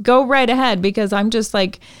 No, go right ahead because I'm just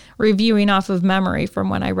like reviewing off of memory from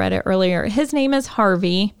when I read it earlier. His name is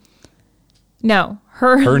Harvey. No,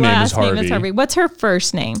 her last name is Harvey. What's her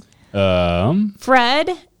first name? Fred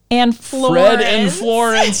and Florence. Fred and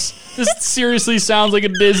Florence. This seriously sounds like a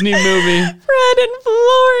Disney movie. Fred and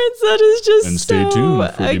Florence. That is just And stay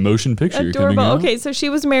tuned for the motion picture adorable. coming out. Okay, so she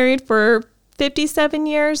was married for 57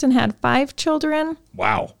 years and had 5 children.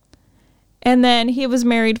 Wow. And then he was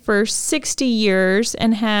married for 60 years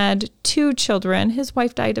and had 2 children. His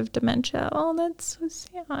wife died of dementia. Oh, that's so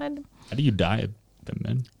sad. How do you die of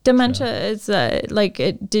dementia? Dementia is like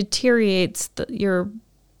it deteriorates your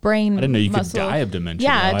brain. I didn't know you muscle. could die of dementia.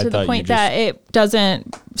 Yeah, though. I to the thought point you that it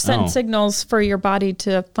doesn't send Oh. signals for your body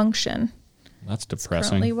to function. That's Currently,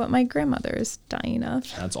 depressing. what my grandmother is dying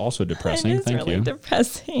of. That's also depressing. It is Thank really you.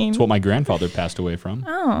 depressing. That's what my grandfather passed away from.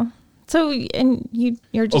 Oh, so and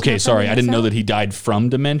you're just Okay, not sorry. finding I didn't this know out? that he died from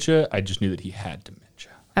dementia. I just knew that he had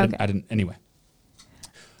dementia. Okay. I didn't. Anyway.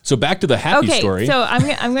 So back to the happy story. So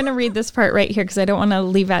I'm going to read this part right here because I don't want to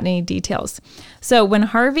leave out any details. So when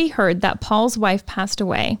Harvey heard that Paul's wife passed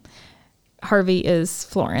away, Harvey is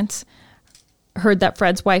Florence, heard that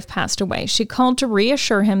Fred's wife passed away, she called to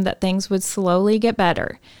reassure him that things would slowly get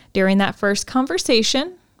better. During that first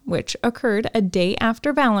conversation, which occurred a day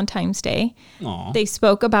after Valentine's Day, Aw. they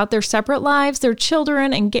spoke about their separate lives, their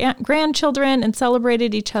children and grandchildren, and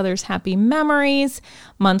celebrated each other's happy memories.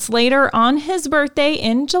 Months later, on his birthday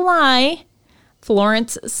in July,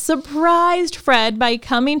 Florence surprised Fred by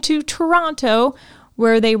coming to Toronto,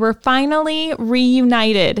 where they were finally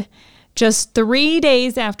reunited. Just 3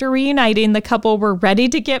 days after reuniting, the couple were ready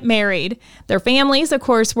to get married. Their families, of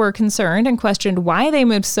course, were concerned and questioned why they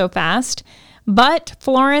moved so fast. But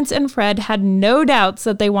Florence and Fred had no doubts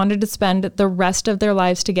that they wanted to spend the rest of their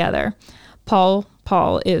lives together. Paul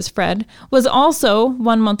is Fred, was also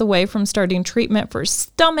 1 month away from starting treatment for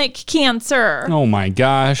stomach cancer. Oh my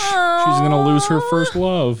gosh. She's going to lose her first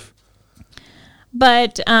love.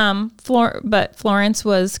 But Florence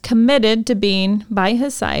was committed to being by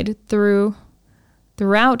his side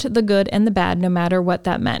throughout the good and the bad, no matter what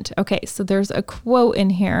that meant. Okay, so there's a quote in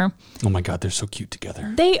here. Oh my God, they're so cute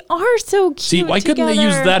together. They are so cute. See, why couldn't they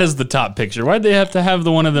use that as the top picture? Why'd they have to have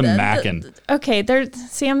the one of them macking? Okay,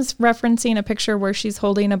 Sam's referencing a picture where she's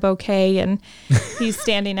holding a bouquet and he's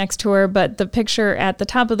standing next to her, but the picture at the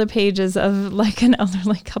top of the page is of like an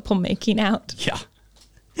elderly couple making out. Yeah.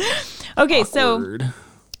 Okay, Awkward. so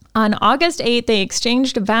on August 8th, they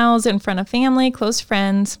exchanged vows in front of family, close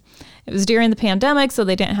friends. It was during the pandemic, so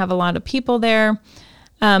they didn't have a lot of people there.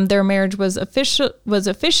 Their marriage was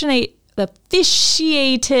officiated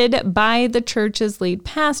by the church's lead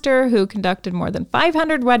pastor, who conducted more than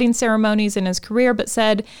 500 wedding ceremonies in his career, but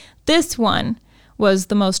said this one was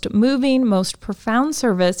the most moving, most profound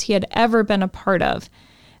service he had ever been a part of.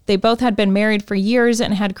 They both had been married for years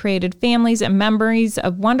and had created families and memories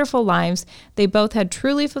of wonderful lives. They both had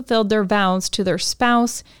truly fulfilled their vows to their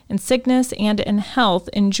spouse in sickness and in health,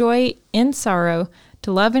 in joy, in sorrow,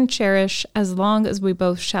 to love and cherish as long as we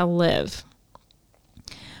both shall live.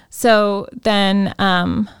 So then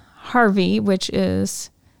Harvey, which is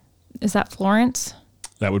that Florence?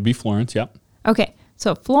 That would be Florence, yep. Okay,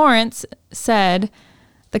 so Florence said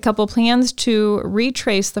the couple plans to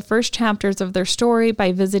retrace the first chapters of their story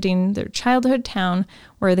by visiting their childhood town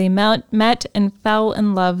where they met and fell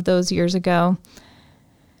in love those years ago.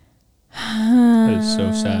 That is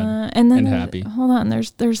so sad and happy. Hold on,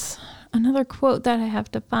 there's another quote that I have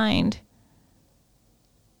to find.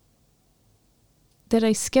 Did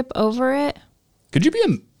I skip over it? Could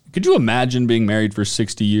you imagine being married for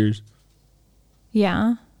 60 years?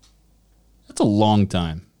 Yeah. That's a long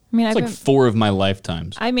time. I mean, It's like 4 of my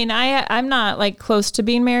lifetimes. I'm not like close to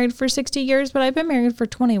being married for 60 years, but I've been married for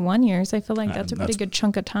 21 years. I feel like that's a pretty good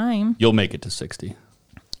chunk of time. You'll make it to 60.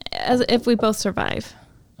 As if we both survive.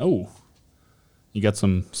 Oh. You got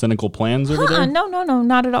some cynical plans over there? No,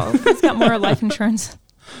 not at all. He's got more life insurance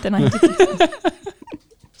than I do.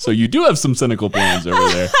 So you do have some cynical plans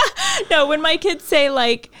over there. No, when my kids say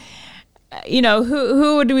like, you know,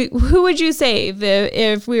 who would you save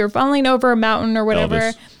if we were falling over a mountain or whatever?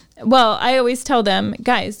 Elvis. Well, I always tell them,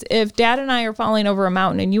 guys, if Dad and I are falling over a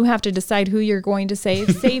mountain and you have to decide who you're going to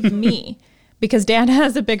save me, because Dad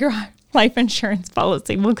has a bigger life insurance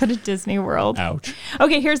policy. We'll go to Disney World. Ouch.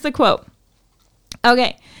 Okay, here's the quote.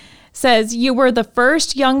 Okay, says, "You were the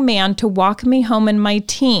first young man to walk me home in my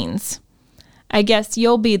teens. I guess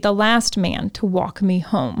you'll be the last man to walk me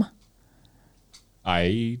home."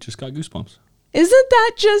 I just got goosebumps. Isn't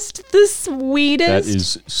that just the sweetest That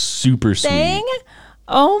is super thing? sweet.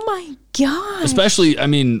 Oh my gosh. Especially, I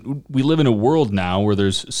mean, we live in a world now where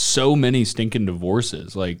there's so many stinking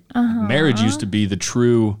divorces. Like, marriage used to be the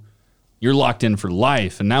true, you're locked in for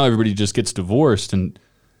life, and now everybody just gets divorced, and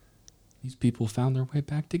these people found their way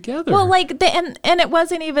back together. Well, like, and it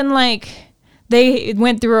wasn't even like they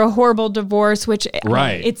went through a horrible divorce, which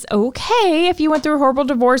Right. it's okay if you went through a horrible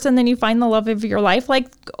divorce and then you find the love of your life. Like,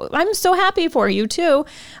 I'm so happy for you too.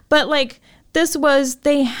 But like, this was,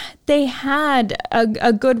 they had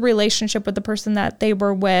a good relationship with the person that they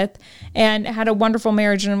were with and had a wonderful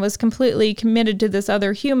marriage and was completely committed to this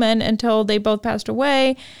other human until they both passed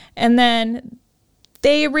away. And then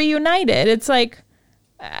they reunited. It's like,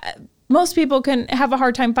 most people can have a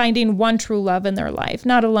hard time finding one true love in their life,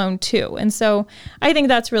 not alone two. And so I think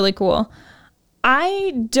that's really cool.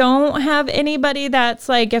 I don't have anybody that's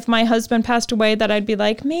like, if my husband passed away, that I'd be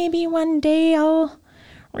like, maybe one day I'll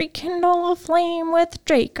rekindle a flame with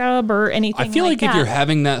Jacob or anything. I feel like that. if you're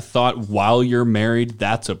having that thought while you're married,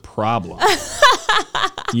 that's a problem.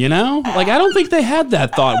 You know? Like, I don't think they had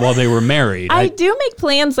that thought while they were married. I do make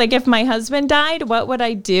plans. Like, if my husband died, what would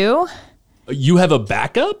I do? You have a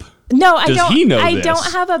backup? No, I Does don't. he know I this?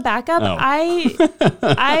 don't have a backup. Oh.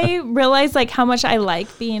 I realize like how much I like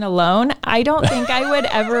being alone. I don't think I would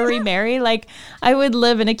ever remarry. Like, I would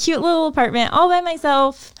live in a cute little apartment all by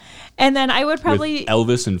myself, and then I would probably With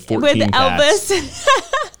Elvis and 14 with cats. Elvis.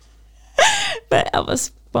 But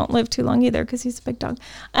Elvis won't live too long either because he's a big dog.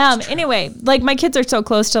 Anyway, like, my kids are so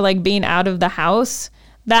close to like being out of the house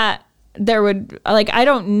that there would, like, I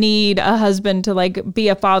don't need a husband to like be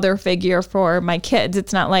a father figure for my kids.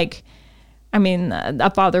 It's not like, I mean,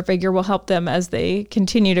 a father figure will help them as they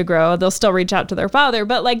continue to grow. They'll still reach out to their father,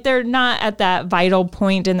 but like, they're not at that vital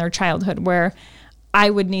point in their childhood where I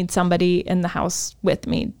would need somebody in the house with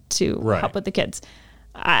me to help with the kids.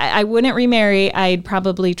 I wouldn't remarry. I'd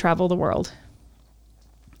probably travel the world.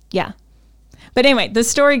 Yeah. But anyway, the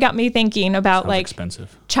story got me thinking about Sounds like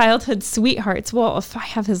expensive. Childhood sweethearts. Well, if I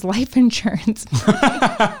have his life insurance.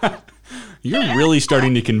 You're really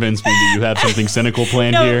starting to convince me that you have something cynical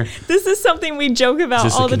planned here. This is something we joke about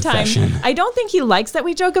Is this all a the time. confession? I don't think he likes that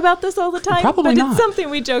we joke about this all the time. Probably but not. It's something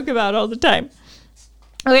we joke about all the time.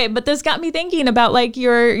 Okay, but this got me thinking about like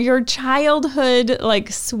your childhood like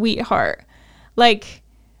sweetheart. Like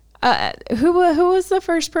who was the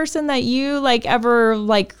first person that you like ever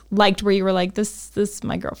like liked where you were like, this is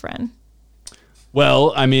my girlfriend?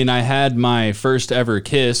 Well, I mean, I had my first ever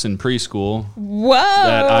kiss in preschool. Whoa!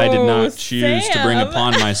 That I did not choose to bring Sam.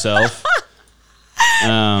 upon myself.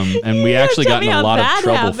 And we actually Tell got in me a how lot of that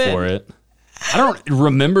trouble happened. for it. I don't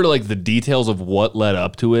remember like the details of what led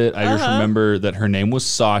up to it. I just remember that her name was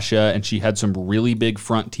Sasha and she had some really big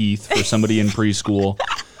front teeth for somebody in preschool.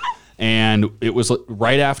 And it was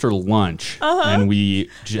right after lunch, and we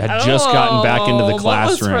had just gotten back into the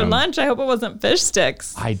classroom. What was for lunch? I hope it wasn't fish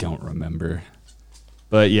sticks. I don't remember.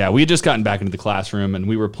 But yeah, we had just gotten back into the classroom, and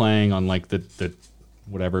we were playing on like the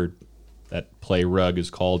whatever that play rug is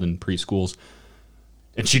called in preschools.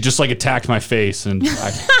 And she just like attacked my face, and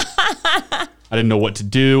I didn't know what to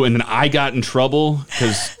do. And then I got in trouble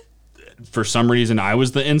because for some reason I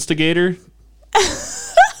was the instigator.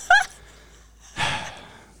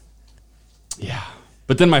 Yeah.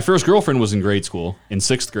 But then my first girlfriend was in grade school, in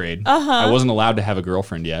 6th grade. I wasn't allowed to have a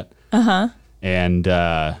girlfriend yet. And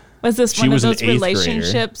Was this she one was of an those 8th grader.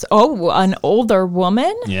 relationships? Oh, an older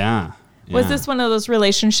woman? yeah. Was this one of those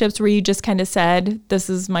relationships where you just kind of said, this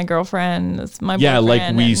is my girlfriend, this is my Yeah,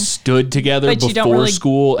 boyfriend? like we stood together But you don't before really-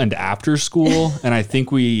 school and after school. And I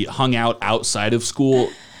think we hung out outside of school,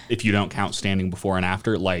 if you don't count standing before and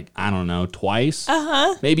after, like, I don't know, twice,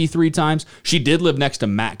 maybe 3 times. She did live next to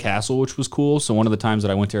Matt Castle, which was cool. So one of the times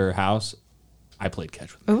that I went to her house, I played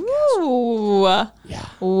catch with her. Ooh. Yeah.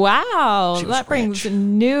 Wow. She was That brings rich.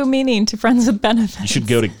 new meaning to Friends with Benefits. You should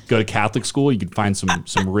go to Catholic school. You could find some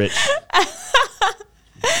rich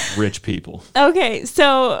people. Okay,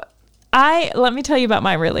 so let me tell you about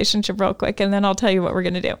my relationship real quick, and then I'll tell you what we're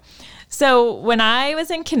going to do. So when I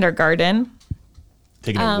was in kindergarten,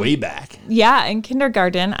 Taking it way back. yeah, in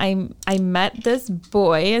kindergarten, I met this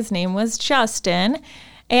boy. His name was Justin,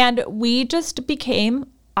 And we just became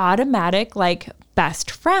automatic, like, best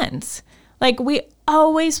friends. Like, we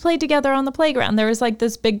always played together on the playground. There was like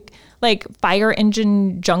this big, like, fire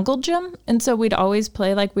engine jungle gym. And so we'd always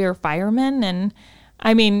play like we were firemen. And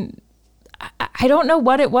I mean, I don't know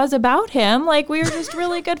what it was about him. Like, we were just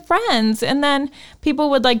really good friends. And then people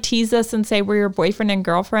would like tease us and say we're your boyfriend and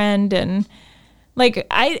girlfriend. And like,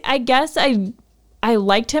 I guess I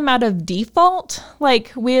liked him out of default.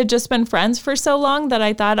 Like, we had just been friends for so long that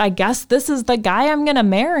I thought, I guess this is the guy I'm going to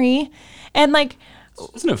marry. And like,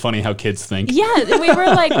 isn't it funny how kids think? yeah, we were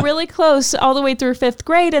like really close all the way through 5th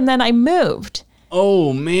grade. And then I moved.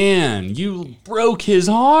 Oh man, you broke his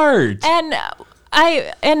heart.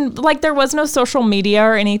 And like, there was no social media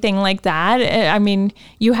or anything like that. I mean,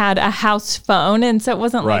 you had a house phone, and so it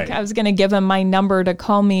wasn't like I was going to give him my number to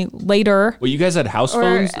call me later. Well, you guys had house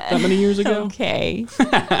phones that many years ago? Okay.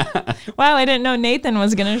 Wow, I didn't know Nathan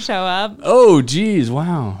was going to show up. Oh, geez,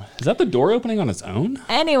 wow. Is that the door opening on its own?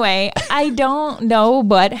 Anyway, I don't know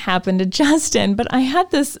what happened to Justin, but I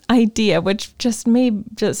had this idea, which just may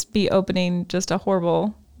just be opening just a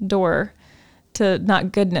horrible door to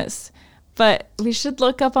not goodness. But we should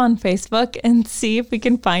look up on Facebook and see if we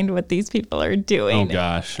can find what these people are doing. Oh,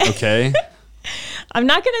 gosh. Okay. I'm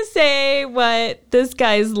not going to say what this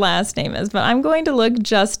guy's last name is, but I'm going to look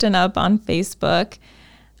Justin up on Facebook.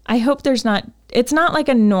 I hope it's not like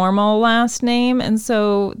a normal last name. And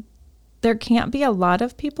so there can't be a lot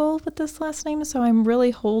of people with this last name. So I'm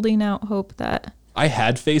really holding out hope that. I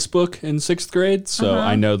had Facebook in 6th grade, so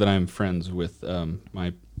I know that I'm friends with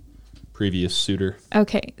my previous suitor.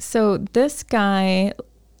 Okay, so this guy,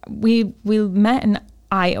 we met in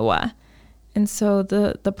Iowa, and so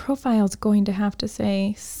the profile is going to have to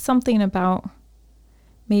say something about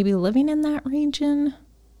maybe living in that region.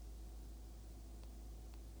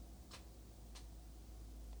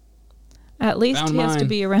 At least he has to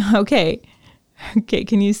be around. Okay,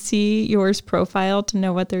 can you see yours profile to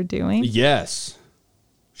know what they're doing? Yes.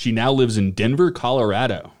 She now lives in Denver,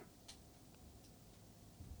 Colorado.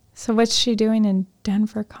 So what's she doing in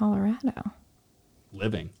Denver, Colorado?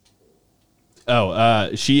 Living.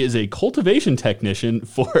 Oh, she is a cultivation technician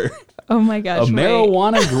for oh my gosh, a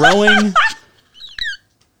marijuana growing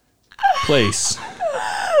place. So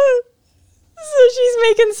she's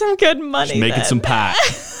making some good money. She's making some pot.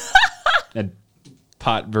 And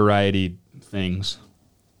pot variety things.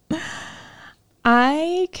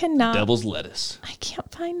 I cannot. Devil's lettuce. I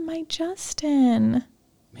can't find my Justin.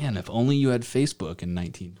 Man, if only you had Facebook in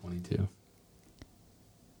 1922.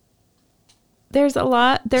 There's a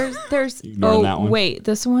lot. There's Ignoring that one. Wait,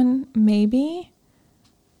 this one maybe?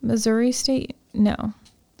 Missouri State? No.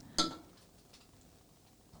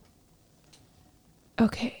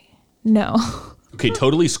 Okay. No. Okay,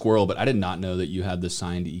 totally squirrel, but I did not know that you had the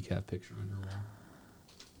signed ECAP picture on your wall.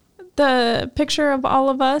 The picture of all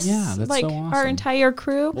of us, yeah, that's like so awesome. Our entire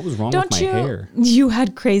crew. What was wrong with my hair? You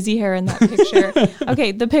had crazy hair in that picture.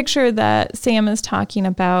 Okay, the picture that Sam is talking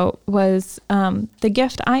about was the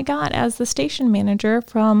gift I got as the station manager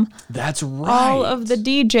from that's right. all of the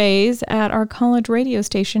DJs at our college radio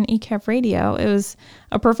station, ECAP Radio. It was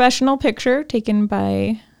a professional picture taken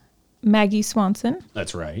by Maggie Swanson.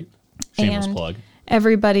 That's right. Shameless and plug.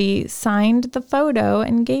 Everybody signed the photo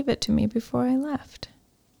and gave it to me before I left.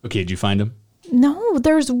 Okay, did you find him? No,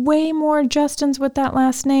 there's way more Justins with that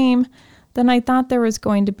last name than I thought there was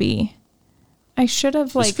going to be. I should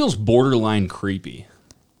have This feels borderline creepy.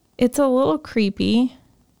 It's a little creepy.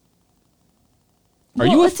 Are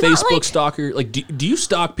you a Facebook stalker? Like, do you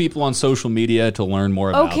stalk people on social media to learn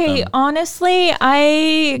more about them? Okay, honestly,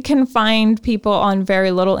 I can find people on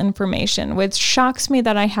very little information, which shocks me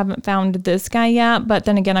that I haven't found this guy yet. But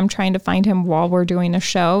then again, I'm trying to find him while we're doing a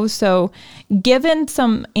show. So given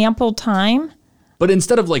some ample time. But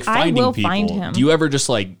instead of like finding people, find him. Do you ever just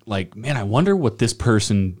like, man, I wonder what this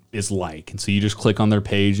person is like? And so you just click on their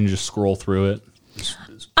page and just scroll through it?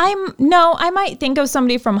 I might think of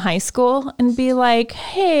somebody from high school and be like,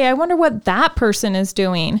 hey, I wonder what that person is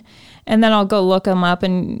doing. And then I'll go look them up,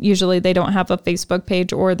 and usually they don't have a Facebook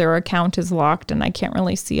page or their account is locked and I can't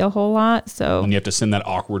really see a whole lot. So and you have to send that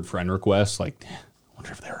awkward friend request like, I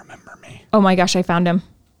wonder if they remember me. Oh my gosh, I found him.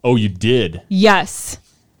 Oh, you did? Yes.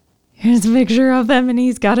 Here's a picture of him, and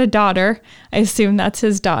he's got a daughter. I assume that's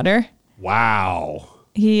his daughter. Wow.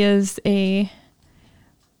 He is he's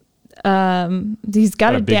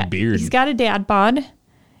got a big beard. He's got a dad bod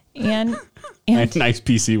and nice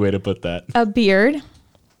PC way to put that. A beard.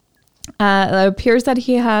 It appears that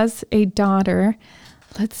he has a daughter.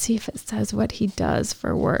 Let's see if it says what he does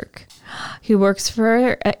for work. He works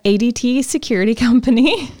for ADT security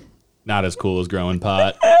company. Not as cool as growing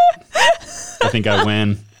pot. I think I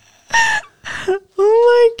win.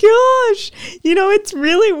 Oh my gosh. You know, it's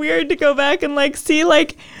really weird to go back and like see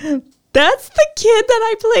like that's the kid that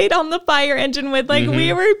I played on the fire engine with. Like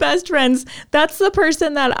we were best friends. That's the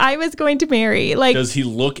person that I was going to marry. Like, does he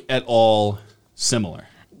look at all similar?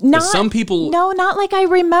 not some people. No, not like I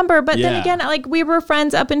remember. But then Yeah. again, like we were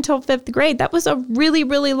friends up until 5th grade. That was a really,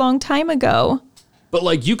 really long time ago. But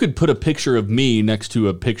like you could put a picture of me next to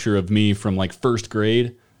a picture of me from like 1st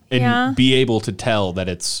grade and Yeah. be able to tell that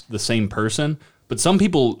it's the same person. But some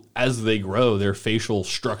people, as they grow, their facial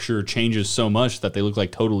structure changes so much that they look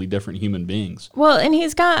like totally different human beings. Well, and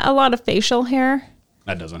he's got a lot of facial hair.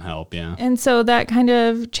 That doesn't help, yeah. And so that kind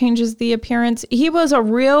of changes the appearance. He was a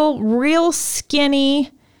real skinny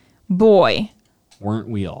boy. Weren't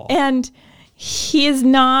we all? And he is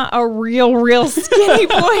not a real skinny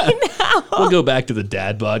boy now. We'll go back to the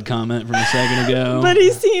dad bod comment from a second ago. But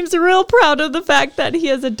he seems real proud of the fact that he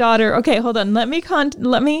has a daughter. Okay, hold on. Let me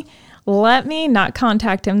not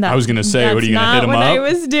contact him. I was going to say, what are you going to hit him what up? I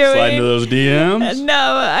was doing. Slide into those DMs? No,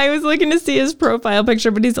 I was looking to see his profile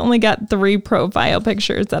picture, but he's only got 3 profile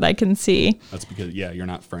pictures that I can see. That's because, yeah, you're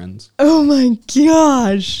not friends. Oh my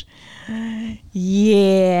gosh.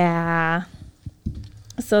 Yeah.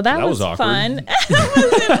 So that was awkward. fun.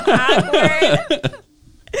 Wasn't awkward.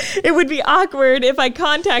 It would be awkward if I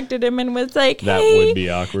contacted him and was like, hey, That would be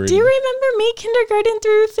awkward. do you remember me kindergarten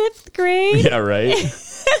through 5th grade? Yeah, right?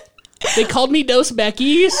 They called me Dos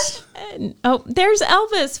Beckies. Oh, there's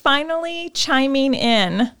Elvis finally chiming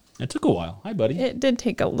in. It took a while. Hi, buddy. It did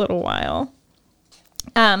take a little while.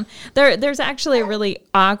 There's actually a really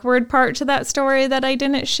awkward part to that story that I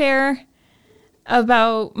didn't share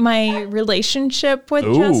about my relationship with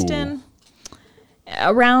Ooh. Justin.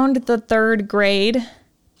 Around the 3rd grade,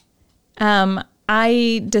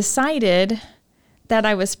 I decided that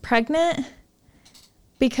I was pregnant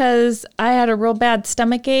because I had a real bad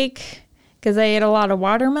stomach ache because I ate a lot of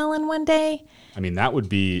watermelon one day. I mean, that would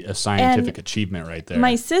be a scientific achievement right there.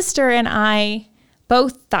 My sister and I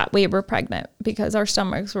both thought we were pregnant because our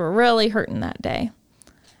stomachs were really hurting that day.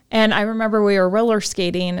 And I remember we were roller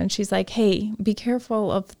skating and she's like, hey, be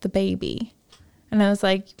careful of the baby. And I was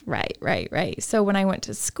like, right. So when I went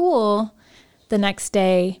to school the next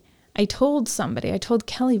day, I told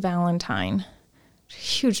Kelly Valentine.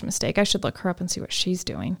 Huge mistake. I should look her up and see what she's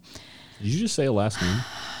doing. Did you just say a last name?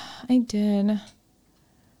 I did.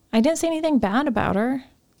 I didn't say anything bad about her.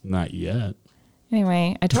 Not yet.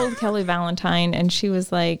 Anyway, I told Kelly Valentine and she was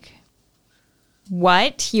like,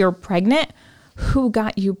 what? You're pregnant? Who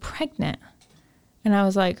got you pregnant? And I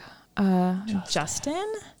was like,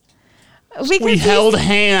 Justin? Because We held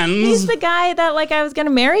hands. He's the guy that like I was going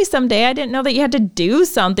to marry someday. I didn't know that you had to do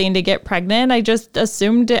something to get pregnant. I just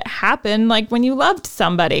assumed it happened like when you loved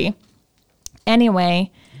somebody.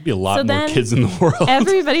 Anyway. There'd be a lot so more then kids in the world.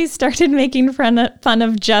 Everybody started making fun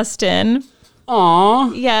of Justin.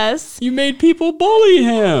 Aw. Yes. You made people bully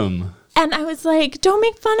him. And I was like, don't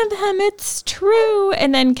make fun of him. It's true.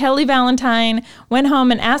 And then Kelly Valentine went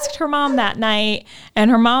home and asked her mom that night.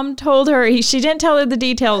 And her mom told her, she didn't tell her the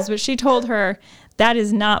details, but she told her that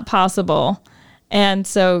is not possible. And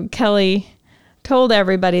so Kelly told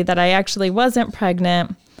everybody that I actually wasn't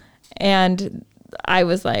pregnant. And I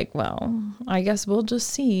was like, well, I guess we'll just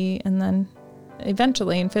see. And then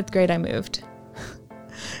eventually in 5th grade, I moved.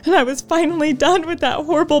 And I was finally done with that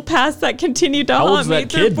horrible past that continued to haunt me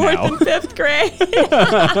through 4th and 5th grade.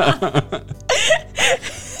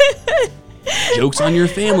 Joke's on your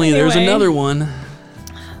family. There's Anyway. another one.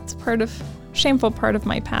 It's shameful part of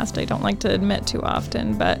my past I don't like to admit too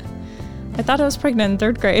often, but I thought I was pregnant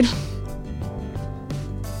in 3rd grade.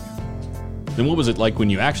 Then what was it like when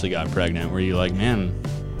you actually got pregnant? Were you like, man,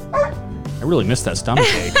 I really missed that stomach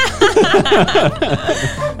ache.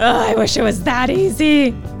 I wish it was that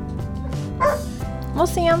easy. Well,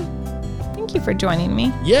 Sam, thank you for joining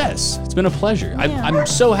me. Yes, it's been a pleasure. Yeah. I'm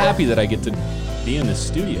so happy that I get to be in this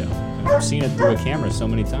studio. I've seen it through a camera so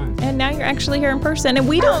many times. And now you're actually here in person. And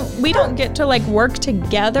we don't get to like work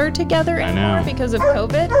together anymore know. because of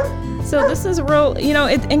COVID. So this is real,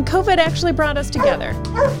 and COVID actually brought us together.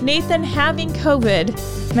 Nathan having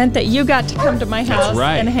COVID meant that you got to come to my house That's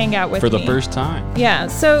right. and hang out with For me. the first time. Yeah,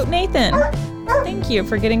 so Nathan, thank you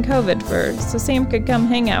for getting COVID so Sam could come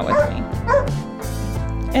hang out with me.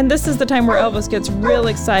 And this is the time where Elvis gets real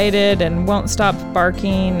excited and won't stop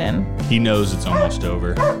barking and He knows it's almost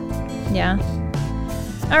over. yeah.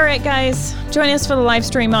 All right, guys, join us for the live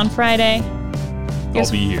stream on Friday. I'll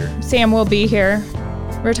be here. Sam will be here.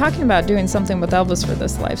 We're talking about doing something with Elvis for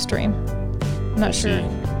this live stream. I'm not sure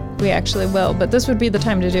see. we actually will, but this would be the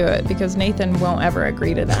time to do it because Nathan won't ever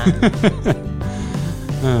agree to that.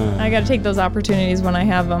 I got to take those opportunities when I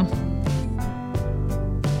have them.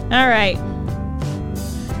 All right.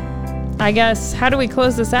 I guess, how do we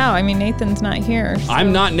close this out? I mean, Nathan's not here. So.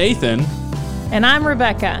 I'm not Nathan. And I'm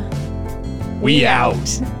Rebecca. We out.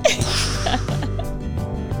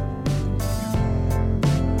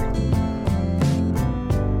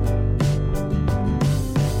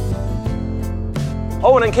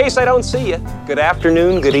 Oh, and in case I don't see you, good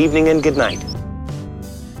afternoon, good evening, and good night.